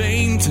in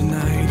vain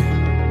tonight.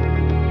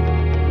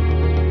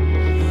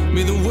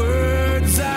 May the words